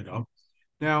you.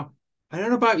 Now, I don't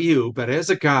know about you, but as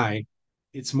a guy,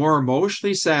 it's more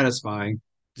emotionally satisfying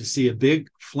to see a big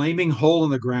flaming hole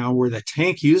in the ground where the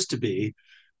tank used to be,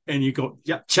 and you go,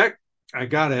 yeah, check, I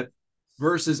got it,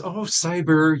 versus, oh,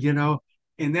 cyber.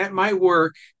 And that might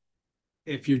work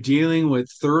if you're dealing with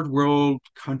third world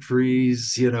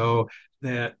countries,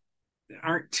 that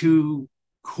aren't too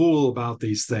cool about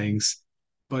these things.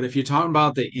 But if you're talking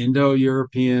about the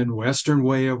Indo-European Western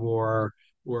way of war,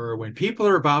 where when people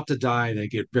are about to die, they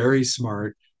get very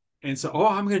smart. And so, oh,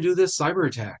 I'm going to do this cyber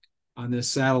attack on this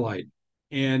satellite.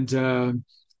 And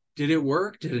did it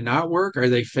work? Did it not work? Are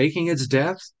they faking its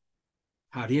death?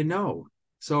 How do you know?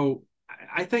 So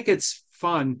I think it's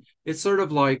fun. It's sort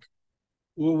of like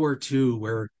World War II,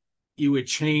 where you would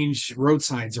change road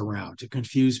signs around to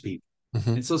confuse people.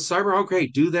 Hmm. And so cyber, oh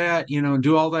great, do that, and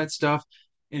do all that stuff,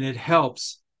 and it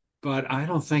helps. But I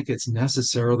don't think it's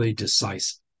necessarily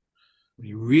decisive when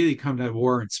you really come to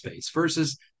war in space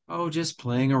versus, oh, just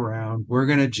playing around. We're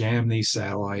going to jam these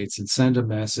satellites and send a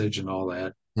message and all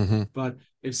that. Hmm. But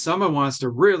if someone wants to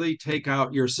really take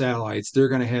out your satellites, they're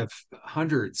going to have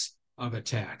hundreds of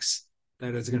attacks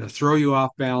that is going to throw you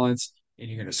off balance, and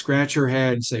you're going to scratch your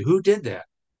head and say, who did that?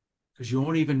 Because you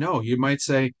won't even know. You might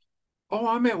say, oh,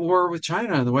 I'm at war with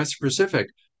China in the Western Pacific.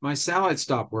 My satellite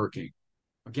stopped working.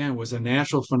 Again, was it a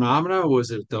natural phenomena?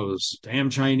 Was it those damn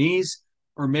Chinese?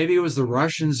 Or maybe it was the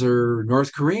Russians or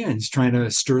North Koreans trying to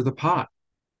stir the pot.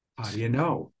 How do you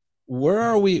know? Where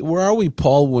are we? Where are we,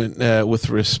 Paul, with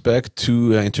respect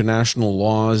to international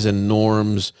laws and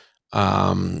norms,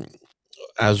 um,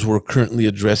 as we're currently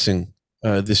addressing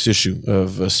this issue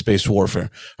of space warfare?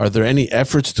 Are there any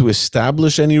efforts to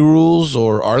establish any rules,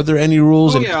 or are there any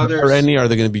rules? Oh, And if yeah, there are there's, any, are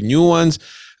there going to be new ones?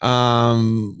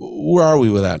 Where are we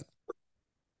with that?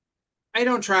 I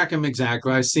don't track them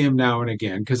exactly. I see them now and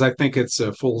again because I think it's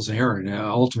a fool's errand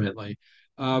ultimately.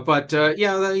 But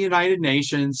yeah, the United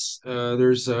Nations,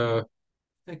 there's I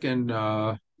think in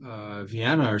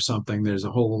Vienna or something, there's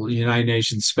a whole United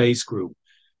Nations space group.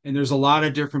 And there's a lot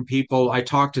of different people. I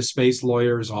talk to space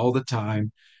lawyers all the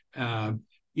time. Um,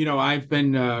 I've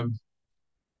been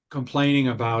complaining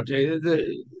about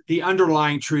the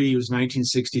underlying treaty was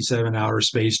 1967 Outer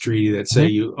Space Treaty that say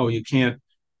Mhm. you can't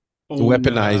own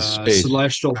Weaponized space.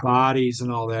 celestial bodies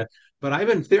and all that. But I've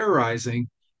been theorizing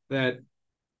that,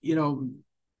 you know,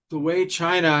 the way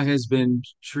China has been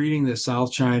treating the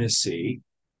South China Sea,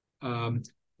 um,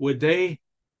 would they,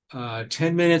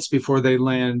 10 minutes before they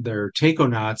land their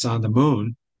taconauts on the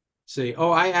moon, say,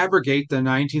 oh, I abrogate the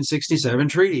 1967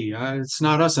 treaty. It's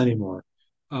not us anymore.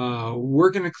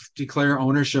 We're going to declare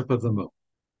ownership of the moon.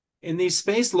 And these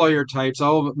space lawyer types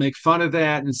all make fun of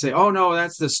that and say, oh, no,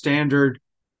 that's the standard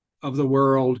of the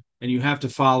world and you have to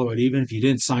follow it even if you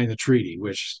didn't sign the treaty,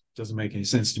 which doesn't make any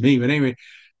sense to me. But anyway,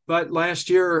 but last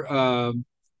year,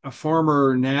 a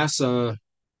former NASA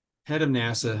head of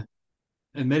NASA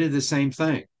admitted the same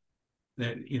thing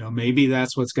that maybe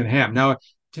that's what's going to happen. Now,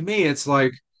 to me, it's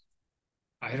like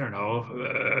I don't know,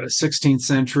 16th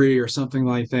century or something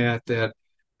like that. That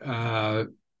uh,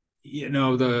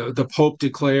 the Pope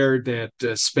declared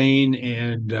that Spain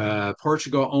and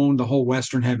Portugal owned the whole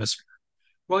Western Hemisphere.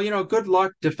 Well, good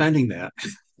luck defending that.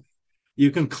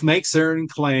 You can make certain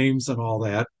claims and all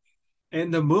that.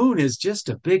 And the moon is just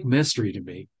a big mystery to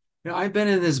me. I've been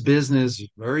in this business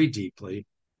very deeply.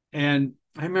 And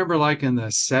I remember like in the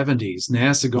 70s,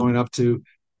 NASA going up to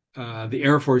the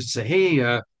Air Force and say, hey,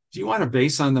 do you want a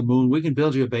base on the moon? We can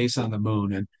build you a base on the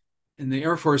moon. And the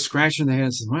Air Force scratching their head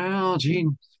and says, well,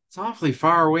 Gene, it's awfully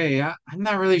far away. I'm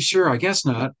not really sure. I guess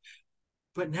not.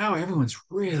 But now everyone's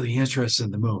really interested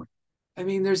in the moon. I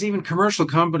mean, there's even commercial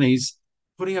companies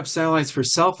putting up satellites for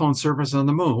cell phone service on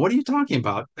the moon. What are you talking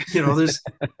about? There's,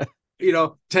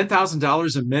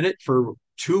 $10,000 a minute for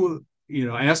two,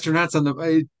 astronauts on the,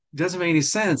 it doesn't make any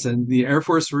sense. And the Air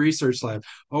Force Research Lab,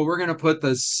 oh, we're going to put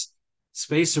this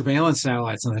space surveillance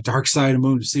satellites on the dark side of the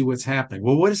moon to see what's happening.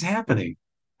 Well, what is happening?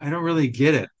 I don't really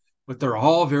get it, but they're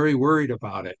all very worried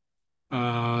about it.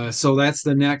 So that's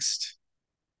the next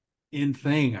in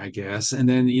thing, I guess. And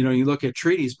then, you look at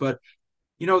treaties, but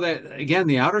that again,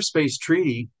 the Outer Space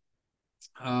Treaty,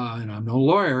 and I'm no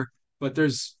lawyer, but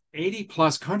there's 80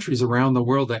 plus countries around the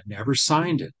world that never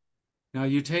signed it. Now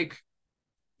you take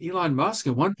Elon Musk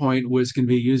at one point was going to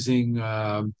be using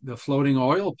the floating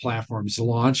oil platforms to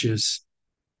launch his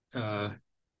uh,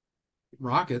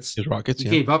 rockets. His rockets, He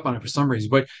yeah. gave up on it for some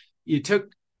reason, but you took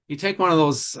you take one of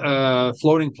those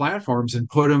floating platforms and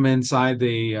put them inside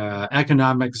the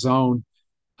economic zone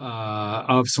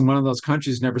of one of those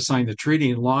countries never signed the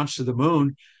treaty and launched to the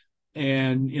moon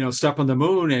and step on the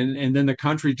moon and then the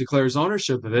country declares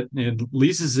ownership of it and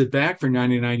leases it back for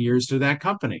 99 years to that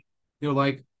company,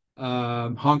 like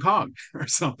Hong Kong or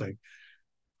something.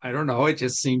 I don't know, it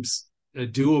just seems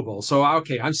doable. So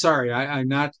okay, I'm sorry, I'm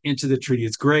not into the treaty.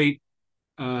 It's great,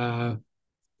 uh,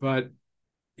 but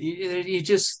you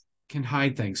just can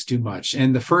hide things too much,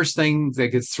 and the first thing that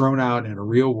gets thrown out in a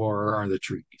real war are the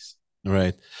treaties.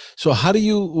 Right. So how do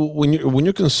you, when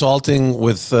you're consulting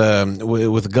with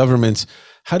governments,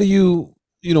 how do you,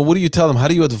 what do you tell them? How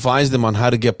do you advise them on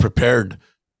how to get prepared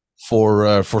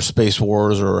for space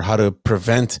wars, or how to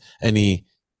prevent anything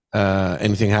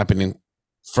happening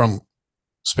from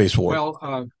space war?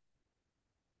 Well,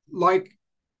 like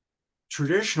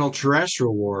traditional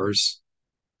terrestrial wars,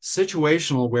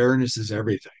 situational awareness is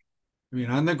everything. I mean,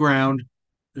 on the ground,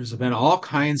 there's been all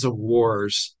kinds of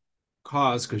wars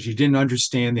caused because you didn't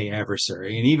understand the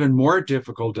adversary. And even more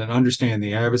difficult than understand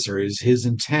the adversary is his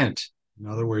intent. In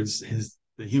other words,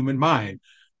 the human mind.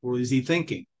 What is he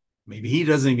thinking? Maybe he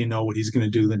doesn't even know what he's going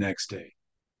to do the next day.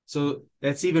 So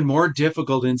that's even more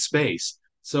difficult in space.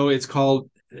 So it's called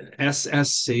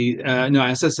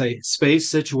SSA,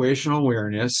 Space Situational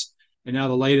Awareness. And now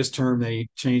the latest term, they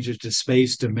changed it to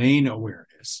Space Domain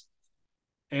Awareness.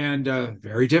 And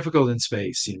very difficult in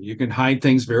space. You can hide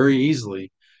things very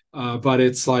easily. But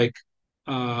it's like,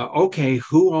 okay,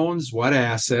 who owns what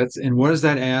assets and what is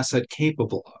that asset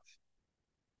capable of?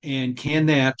 And can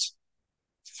that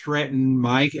threaten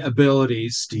my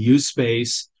abilities to use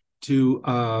space to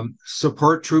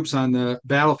support troops on the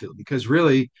battlefield? Because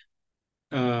really,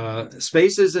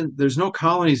 space isn't, there's no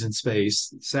colonies in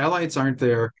space. Satellites aren't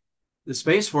there. The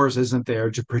Space Force isn't there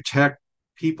to protect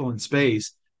people in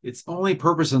space. Its only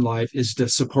purpose in life is to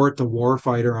support the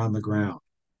warfighter on the ground.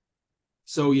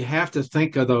 So you have to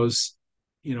think of those,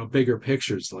 bigger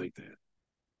pictures like that.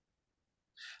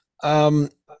 Um,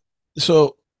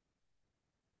 so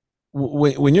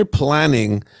when you're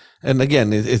planning, and again,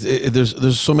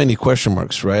 there's so many question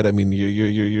marks, right? I mean,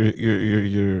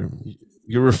 you're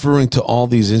referring to all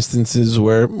these instances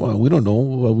where, well, we don't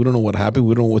know what happened,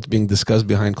 we don't know what's being discussed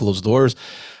behind closed doors.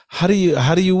 How do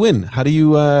you win? How do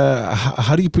you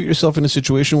put yourself in a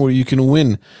situation where you can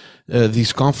win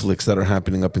these conflicts that are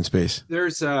happening up in space?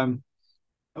 There's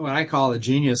what I call a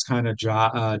genius kind of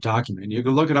document. You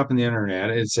can look it up in the internet.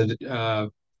 It's a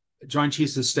Joint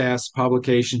Chiefs of Staff's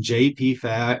publication JP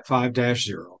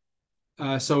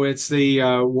 5-0. So it's the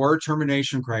war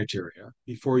termination criteria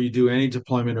before you do any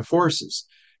deployment of forces.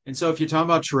 And so if you're talking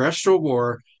about terrestrial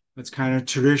war, that's kind of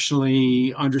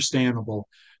traditionally understandable.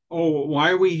 Oh,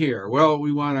 why are we here? Well,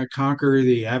 we want to conquer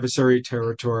the adversary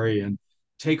territory and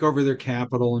take over their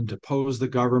capital and depose the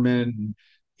government and,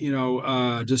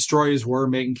 destroy his war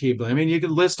making capability. I mean, you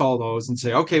could list all those and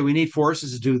say, okay, we need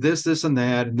forces to do this, this, and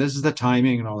that, and this is the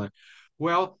timing and all that.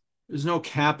 Well, there's no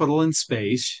capital in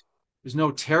space. There's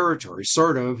no territory,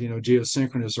 sort of,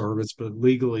 geosynchronous orbits, but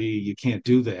legally you can't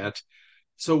do that.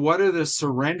 So, what are the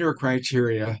surrender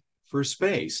criteria for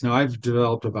space? Now, I've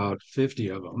developed about 50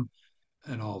 of them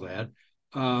and all that.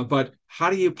 But how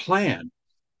do you plan?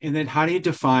 And then how do you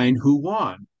define who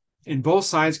won? And both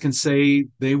sides can say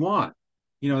they won.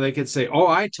 They could say, oh,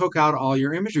 I took out all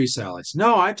your imagery satellites.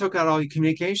 No, I took out all your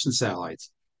communication satellites.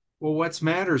 Well, what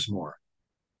matters more?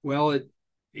 Well,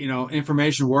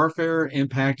 information warfare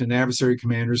impact an adversary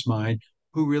commander's mind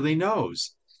who really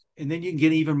knows. And then you can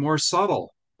get even more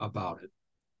subtle about it.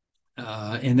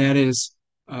 And that is,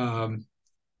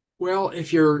 well,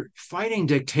 if you're fighting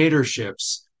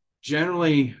dictatorships,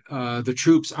 generally the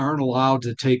troops aren't allowed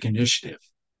to take initiative.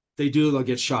 They do, they'll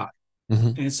get shot.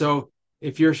 Mm-hmm. And so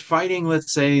if you're fighting,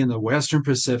 let's say, in the Western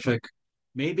Pacific,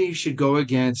 maybe you should go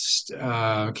against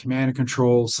command and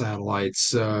control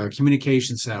satellites,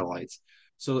 communication satellites.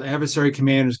 So adversary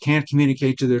commanders can't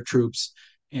communicate to their troops.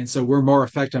 And so we're more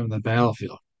effective on the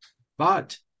battlefield.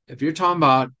 But if you're talking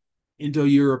about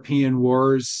Indo-European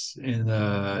wars in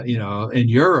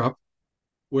Europe,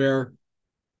 where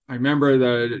I remember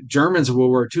the Germans of World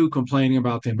War II complaining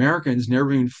about the Americans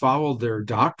never even followed their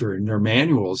doctrine, their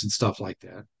manuals and stuff like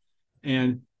that.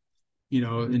 And,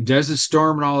 in Desert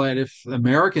Storm and all that, if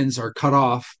Americans are cut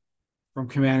off from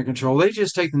command and control, they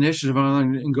just take the initiative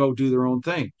on and go do their own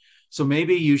thing. So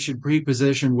maybe you should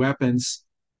pre-position weapons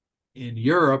in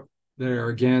Europe that are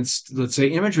against, let's say,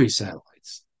 imagery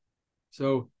satellites.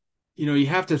 So, you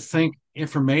have to think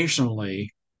informationally,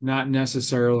 not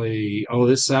necessarily, oh,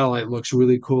 this satellite looks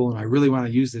really cool and I really want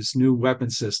to use this new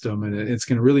weapon system and it's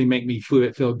going to really make me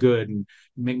feel good and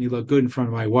make me look good in front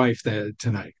of my wife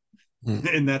tonight.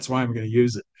 And that's why I'm going to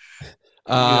use it.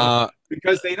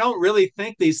 Because they don't really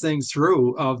think these things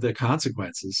through of the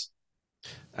consequences.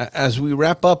 As we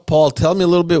wrap up, Paul, tell me a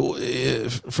little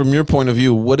bit from your point of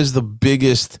view, what is the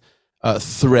biggest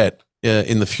threat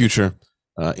in the future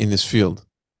in this field?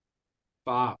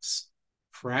 FOBS,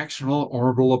 fractional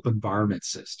orbital bombardment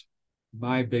system.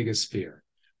 My biggest fear.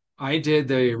 I did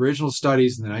the original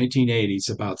studies in the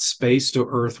 1980s about space to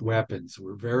Earth weapons.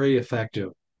 Were very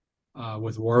effective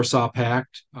with Warsaw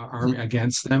Pact army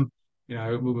against them.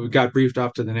 We got briefed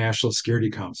off to the National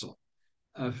Security Council.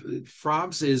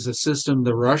 FROBS is a system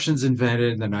the Russians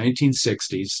invented in the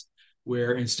 1960s,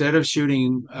 where instead of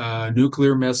shooting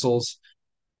nuclear missiles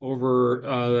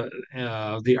over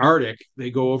the Arctic,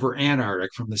 they go over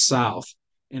Antarctic from the south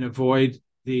and avoid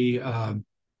the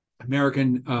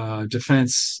American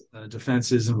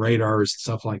defenses and radars and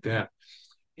stuff like that.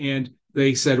 And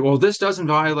they said, well, this doesn't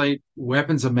violate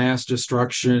weapons of mass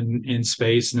destruction in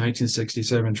space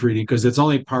 1967 treaty because it's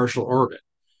only partial orbit.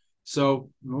 So,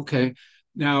 okay.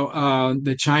 Now,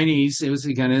 the Chinese, it was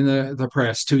again in the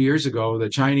press 2 years ago, the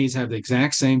Chinese have the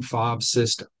exact same FOB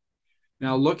system.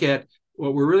 Now, look at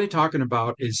what we're really talking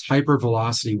about is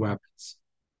hypervelocity weapons.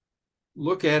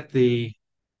 Look at the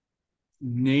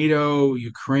NATO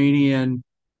Ukrainian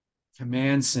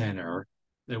command center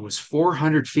that was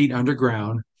 400 feet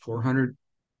underground,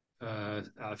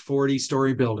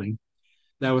 440-story building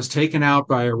that was taken out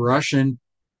by a Russian,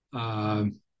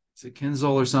 is it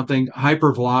Kinzhal or something,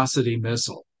 hypervelocity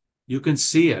missile. You can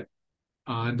see it.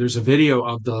 There's a video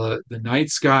of the night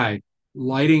sky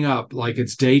lighting up like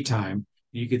it's daytime.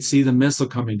 You could see the missile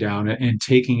coming down and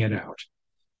taking it out.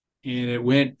 And it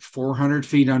went 400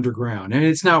 feet underground. And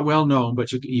it's not well known,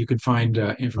 but you can find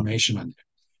information on it.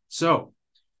 So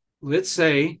let's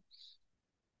say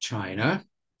China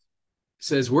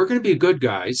says, we're going to be good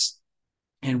guys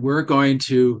and we're going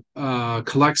to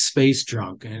collect space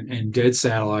junk and dead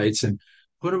satellites and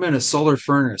put them in a solar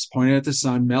furnace, point it at the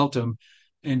sun, melt them,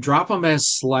 and drop them as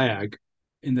slag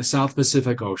in the South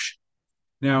Pacific Ocean.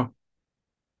 Now,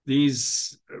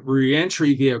 these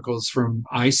reentry vehicles from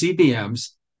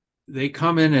ICBMs, they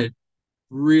come in at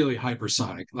really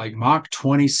hypersonic, like Mach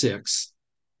 26.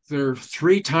 They're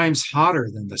 3 times hotter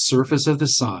than the surface of the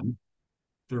sun.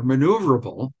 They're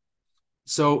maneuverable.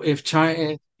 So if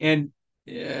China, and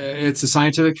it's a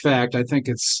scientific fact, I think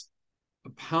it's a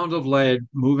pound of lead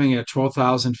moving at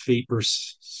 12,000 feet per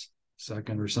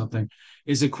second or something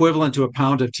is equivalent to a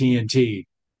pound of TNT.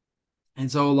 And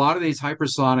so a lot of these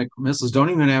hypersonic missiles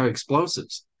don't even have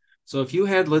explosives. So if you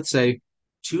had, let's say,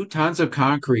 2 tons of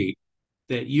concrete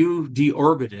that you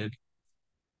deorbited,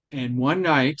 and one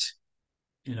night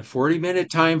in a 40-minute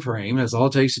time frame, that's all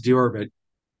it takes to deorbit,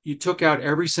 you took out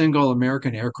every single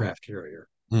American aircraft carrier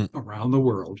around the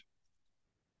world.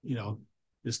 You know,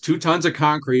 there's 2 tons of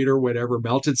concrete or whatever,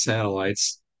 melted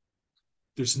satellites.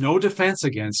 There's no defense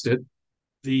against it.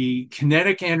 The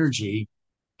kinetic energy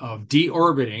of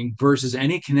deorbiting versus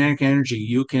any kinetic energy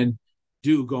you can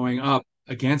do going up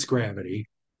against gravity,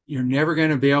 you're never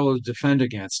going to be able to defend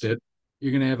against it.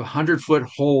 You're going to have a 100-foot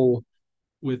hole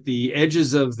with the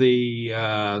edges of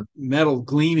the metal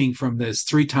gleaming from this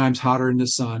 3 times hotter in the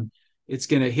sun. It's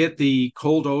going to hit the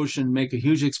cold ocean, make a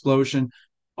huge explosion.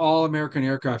 All American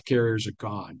aircraft carriers are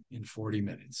gone in 40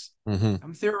 minutes. Mm-hmm.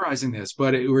 I'm theorizing this,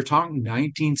 but we're talking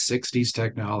 1960s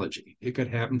technology. It could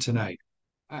happen tonight.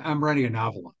 I'm writing a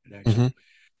novel on it, actually.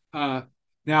 Mm-hmm.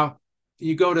 Now,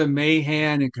 you go to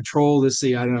Mahan and Control the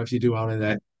Sea. I don't know if you do all of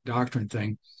that doctrine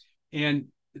thing. And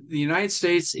the United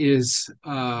States is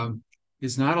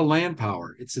not a land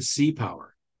power. It's a sea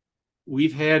power.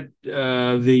 We've had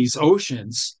these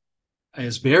oceans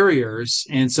as barriers,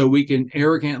 and so we can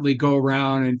arrogantly go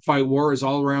around and fight wars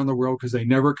all around the world because they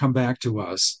never come back to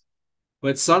us.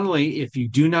 But suddenly, if you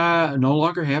no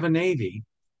longer have a navy,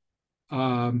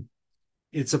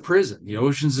 it's a prison. The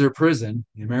oceans are a prison.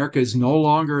 America is no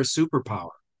longer a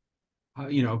superpower.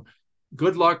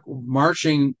 Good luck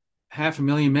marching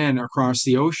 500,000 men across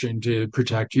the ocean to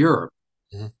protect Europe.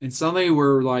 Mm-hmm. And suddenly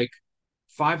we're like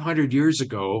 500 years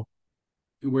ago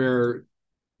where,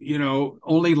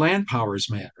 only land powers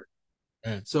mattered.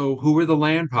 Right. So who were the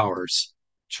land powers?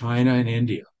 China and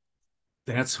India.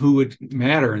 That's who would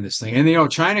matter in this thing.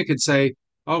 And, China could say,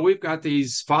 oh, we've got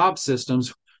these FOB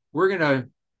systems. We're going to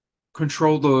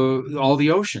control all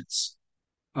the oceans.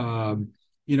 All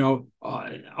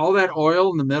that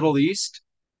oil in the Middle East,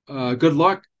 good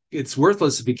luck. It's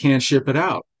worthless if you can't ship it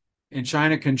out. And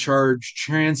China can charge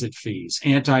transit fees,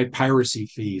 anti-piracy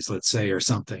fees, let's say, or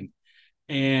something.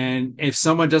 And if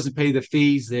someone doesn't pay the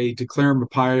fees, they declare them a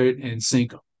pirate and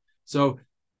sink them. So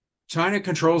China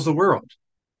controls the world,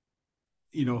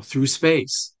 through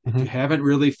space. Mm-hmm. If you haven't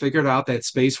really figured out that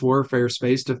space warfare,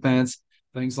 space defense,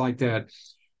 things like that.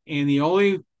 And the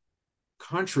only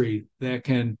country that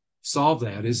can solve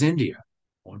that is India.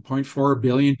 1.4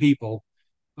 billion people.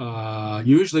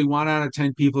 Usually 1 out of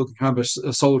 10 people can become a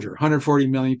soldier. 140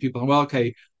 million people. Well,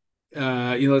 okay,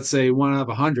 let's say 1 out of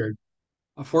 100.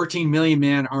 A 14 million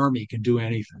man army can do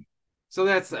anything. So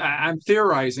I'm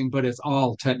theorizing, but it's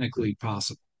all technically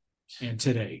possible. And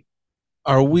today,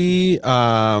 are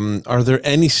there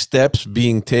any steps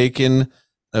being taken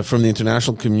from the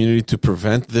international community to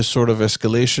prevent this sort of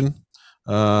escalation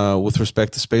with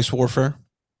respect to space warfare?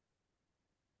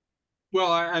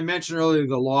 Well, I mentioned earlier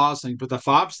the laws thing, but the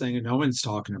FOBs thing, and no one's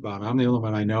talking about it. I'm the only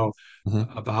one I know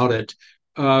about it.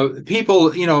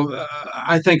 People,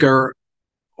 I think are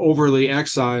overly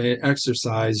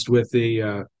exercised with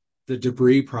the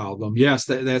debris problem. Yes,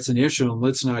 that's an issue, and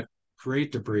let's not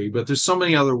create debris. But there's so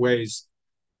many other ways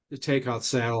to take out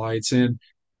satellites, and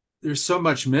there's so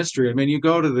much mystery. I mean, you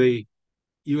go to the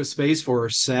U.S. Space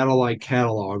Force satellite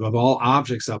catalog of all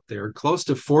objects up there, close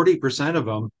to 40% of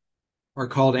them are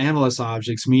called analyst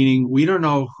objects, meaning we don't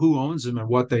know who owns them and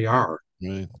what they are.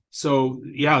 Right. So,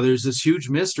 yeah, there's this huge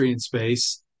mystery in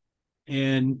space,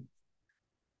 and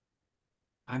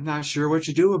I'm not sure what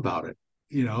you do about it.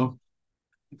 You know,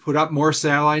 put up more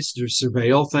satellites to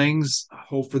surveil things,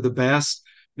 hope for the best.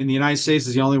 I mean, the United States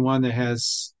is the only one that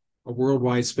has a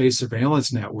worldwide space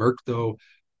surveillance network, though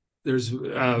there's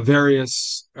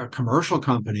various commercial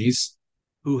companies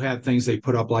who have things they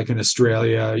put up, like in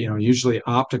Australia, usually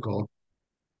optical.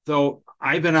 Though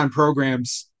I've been on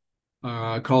programs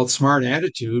called Smart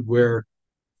Attitude, where,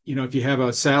 if you have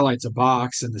a satellite's a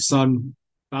box and the sun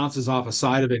bounces off a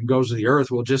side of it and goes to the earth,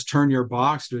 well, just turn your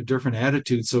box to a different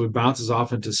attitude so it bounces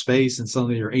off into space and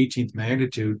suddenly you're 18th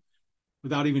magnitude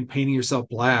without even painting yourself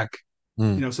black.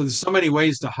 So there's so many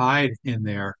ways to hide in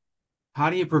there.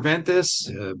 How do you prevent this?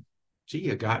 Gee,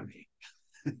 you got me.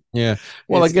 Yeah.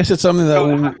 Well, I guess it's something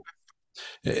that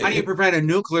how do you prevent a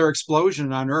nuclear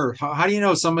explosion on Earth? How do you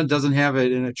know someone doesn't have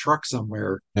it in a truck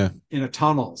somewhere, in a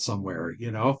tunnel somewhere?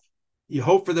 You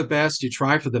hope for the best, you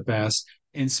try for the best.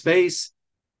 In space,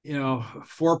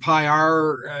 4 pi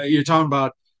r, you're talking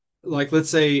about, like, let's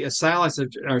say a satellite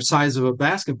are size of a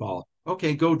basketball.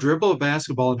 Okay, go dribble a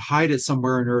basketball and hide it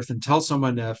somewhere on Earth and tell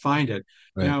someone to find it.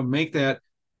 Right. Now make that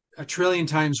a trillion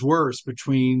times worse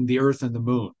between the Earth and the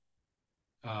moon.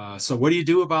 So what do you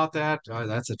do about that?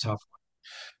 That's a tough one.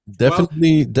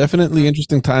 Definitely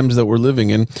interesting times that we're living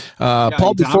in.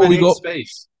 Paul, before we go,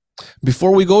 space. Just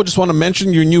want to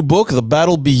mention your new book, The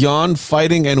Battle Beyond: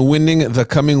 Fighting and Winning the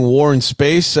Coming War in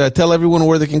Space. Tell everyone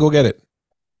where they can go get it.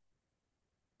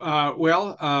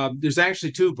 There's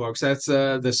actually 2 books. That's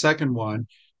the second one.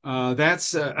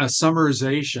 That's a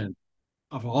summarization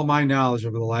of all my knowledge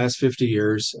over the last 50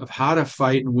 years of how to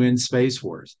fight and win space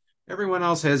wars. Everyone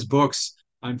else has books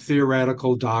on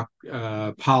theoretical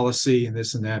policy and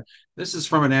this and that. This is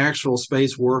from an actual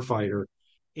space warfighter.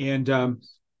 And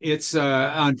it's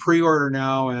on pre-order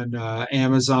now on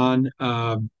Amazon,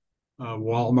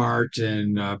 Walmart,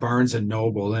 and Barnes and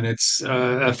Noble. And it's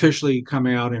officially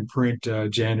coming out in print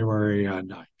January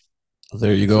 9th.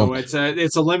 There you go. So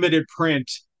it's a limited print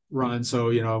run.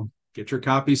 So, get your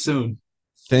copy soon.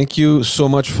 Thank you so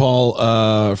much, Paul,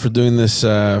 for doing this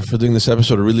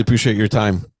episode. I really appreciate your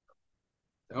time.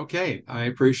 Okay, I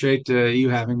appreciate you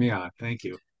having me on. Thank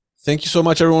you. Thank you so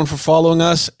much, everyone, for following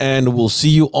us, and we'll see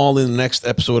you all in the next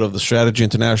episode of the Strategy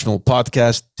International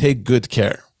podcast. Take good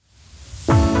care.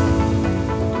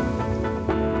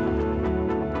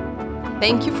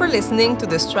 Thank you for listening to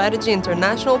the Strategy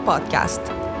International podcast,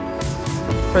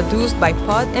 produced by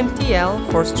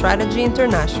PodMTL for Strategy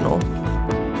International.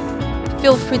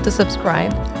 Feel free to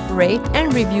subscribe, rate,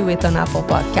 and review it on Apple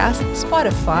Podcasts,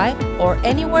 Spotify, or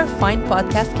anywhere fine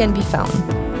podcasts can be found.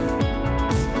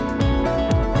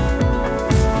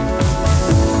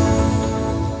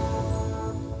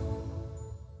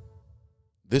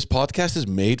 This podcast is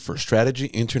made for Strategy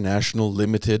International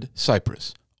Limited,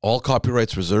 Cyprus. All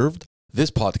copyrights reserved.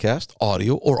 This podcast,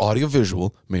 audio or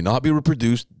audiovisual, may not be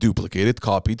reproduced, duplicated,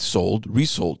 copied, sold,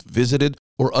 resold, visited,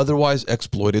 or otherwise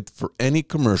exploited for any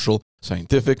commercial,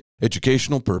 scientific,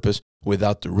 educational purpose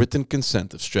without the written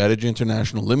consent of Strategy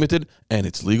International Limited and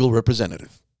its legal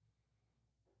representative.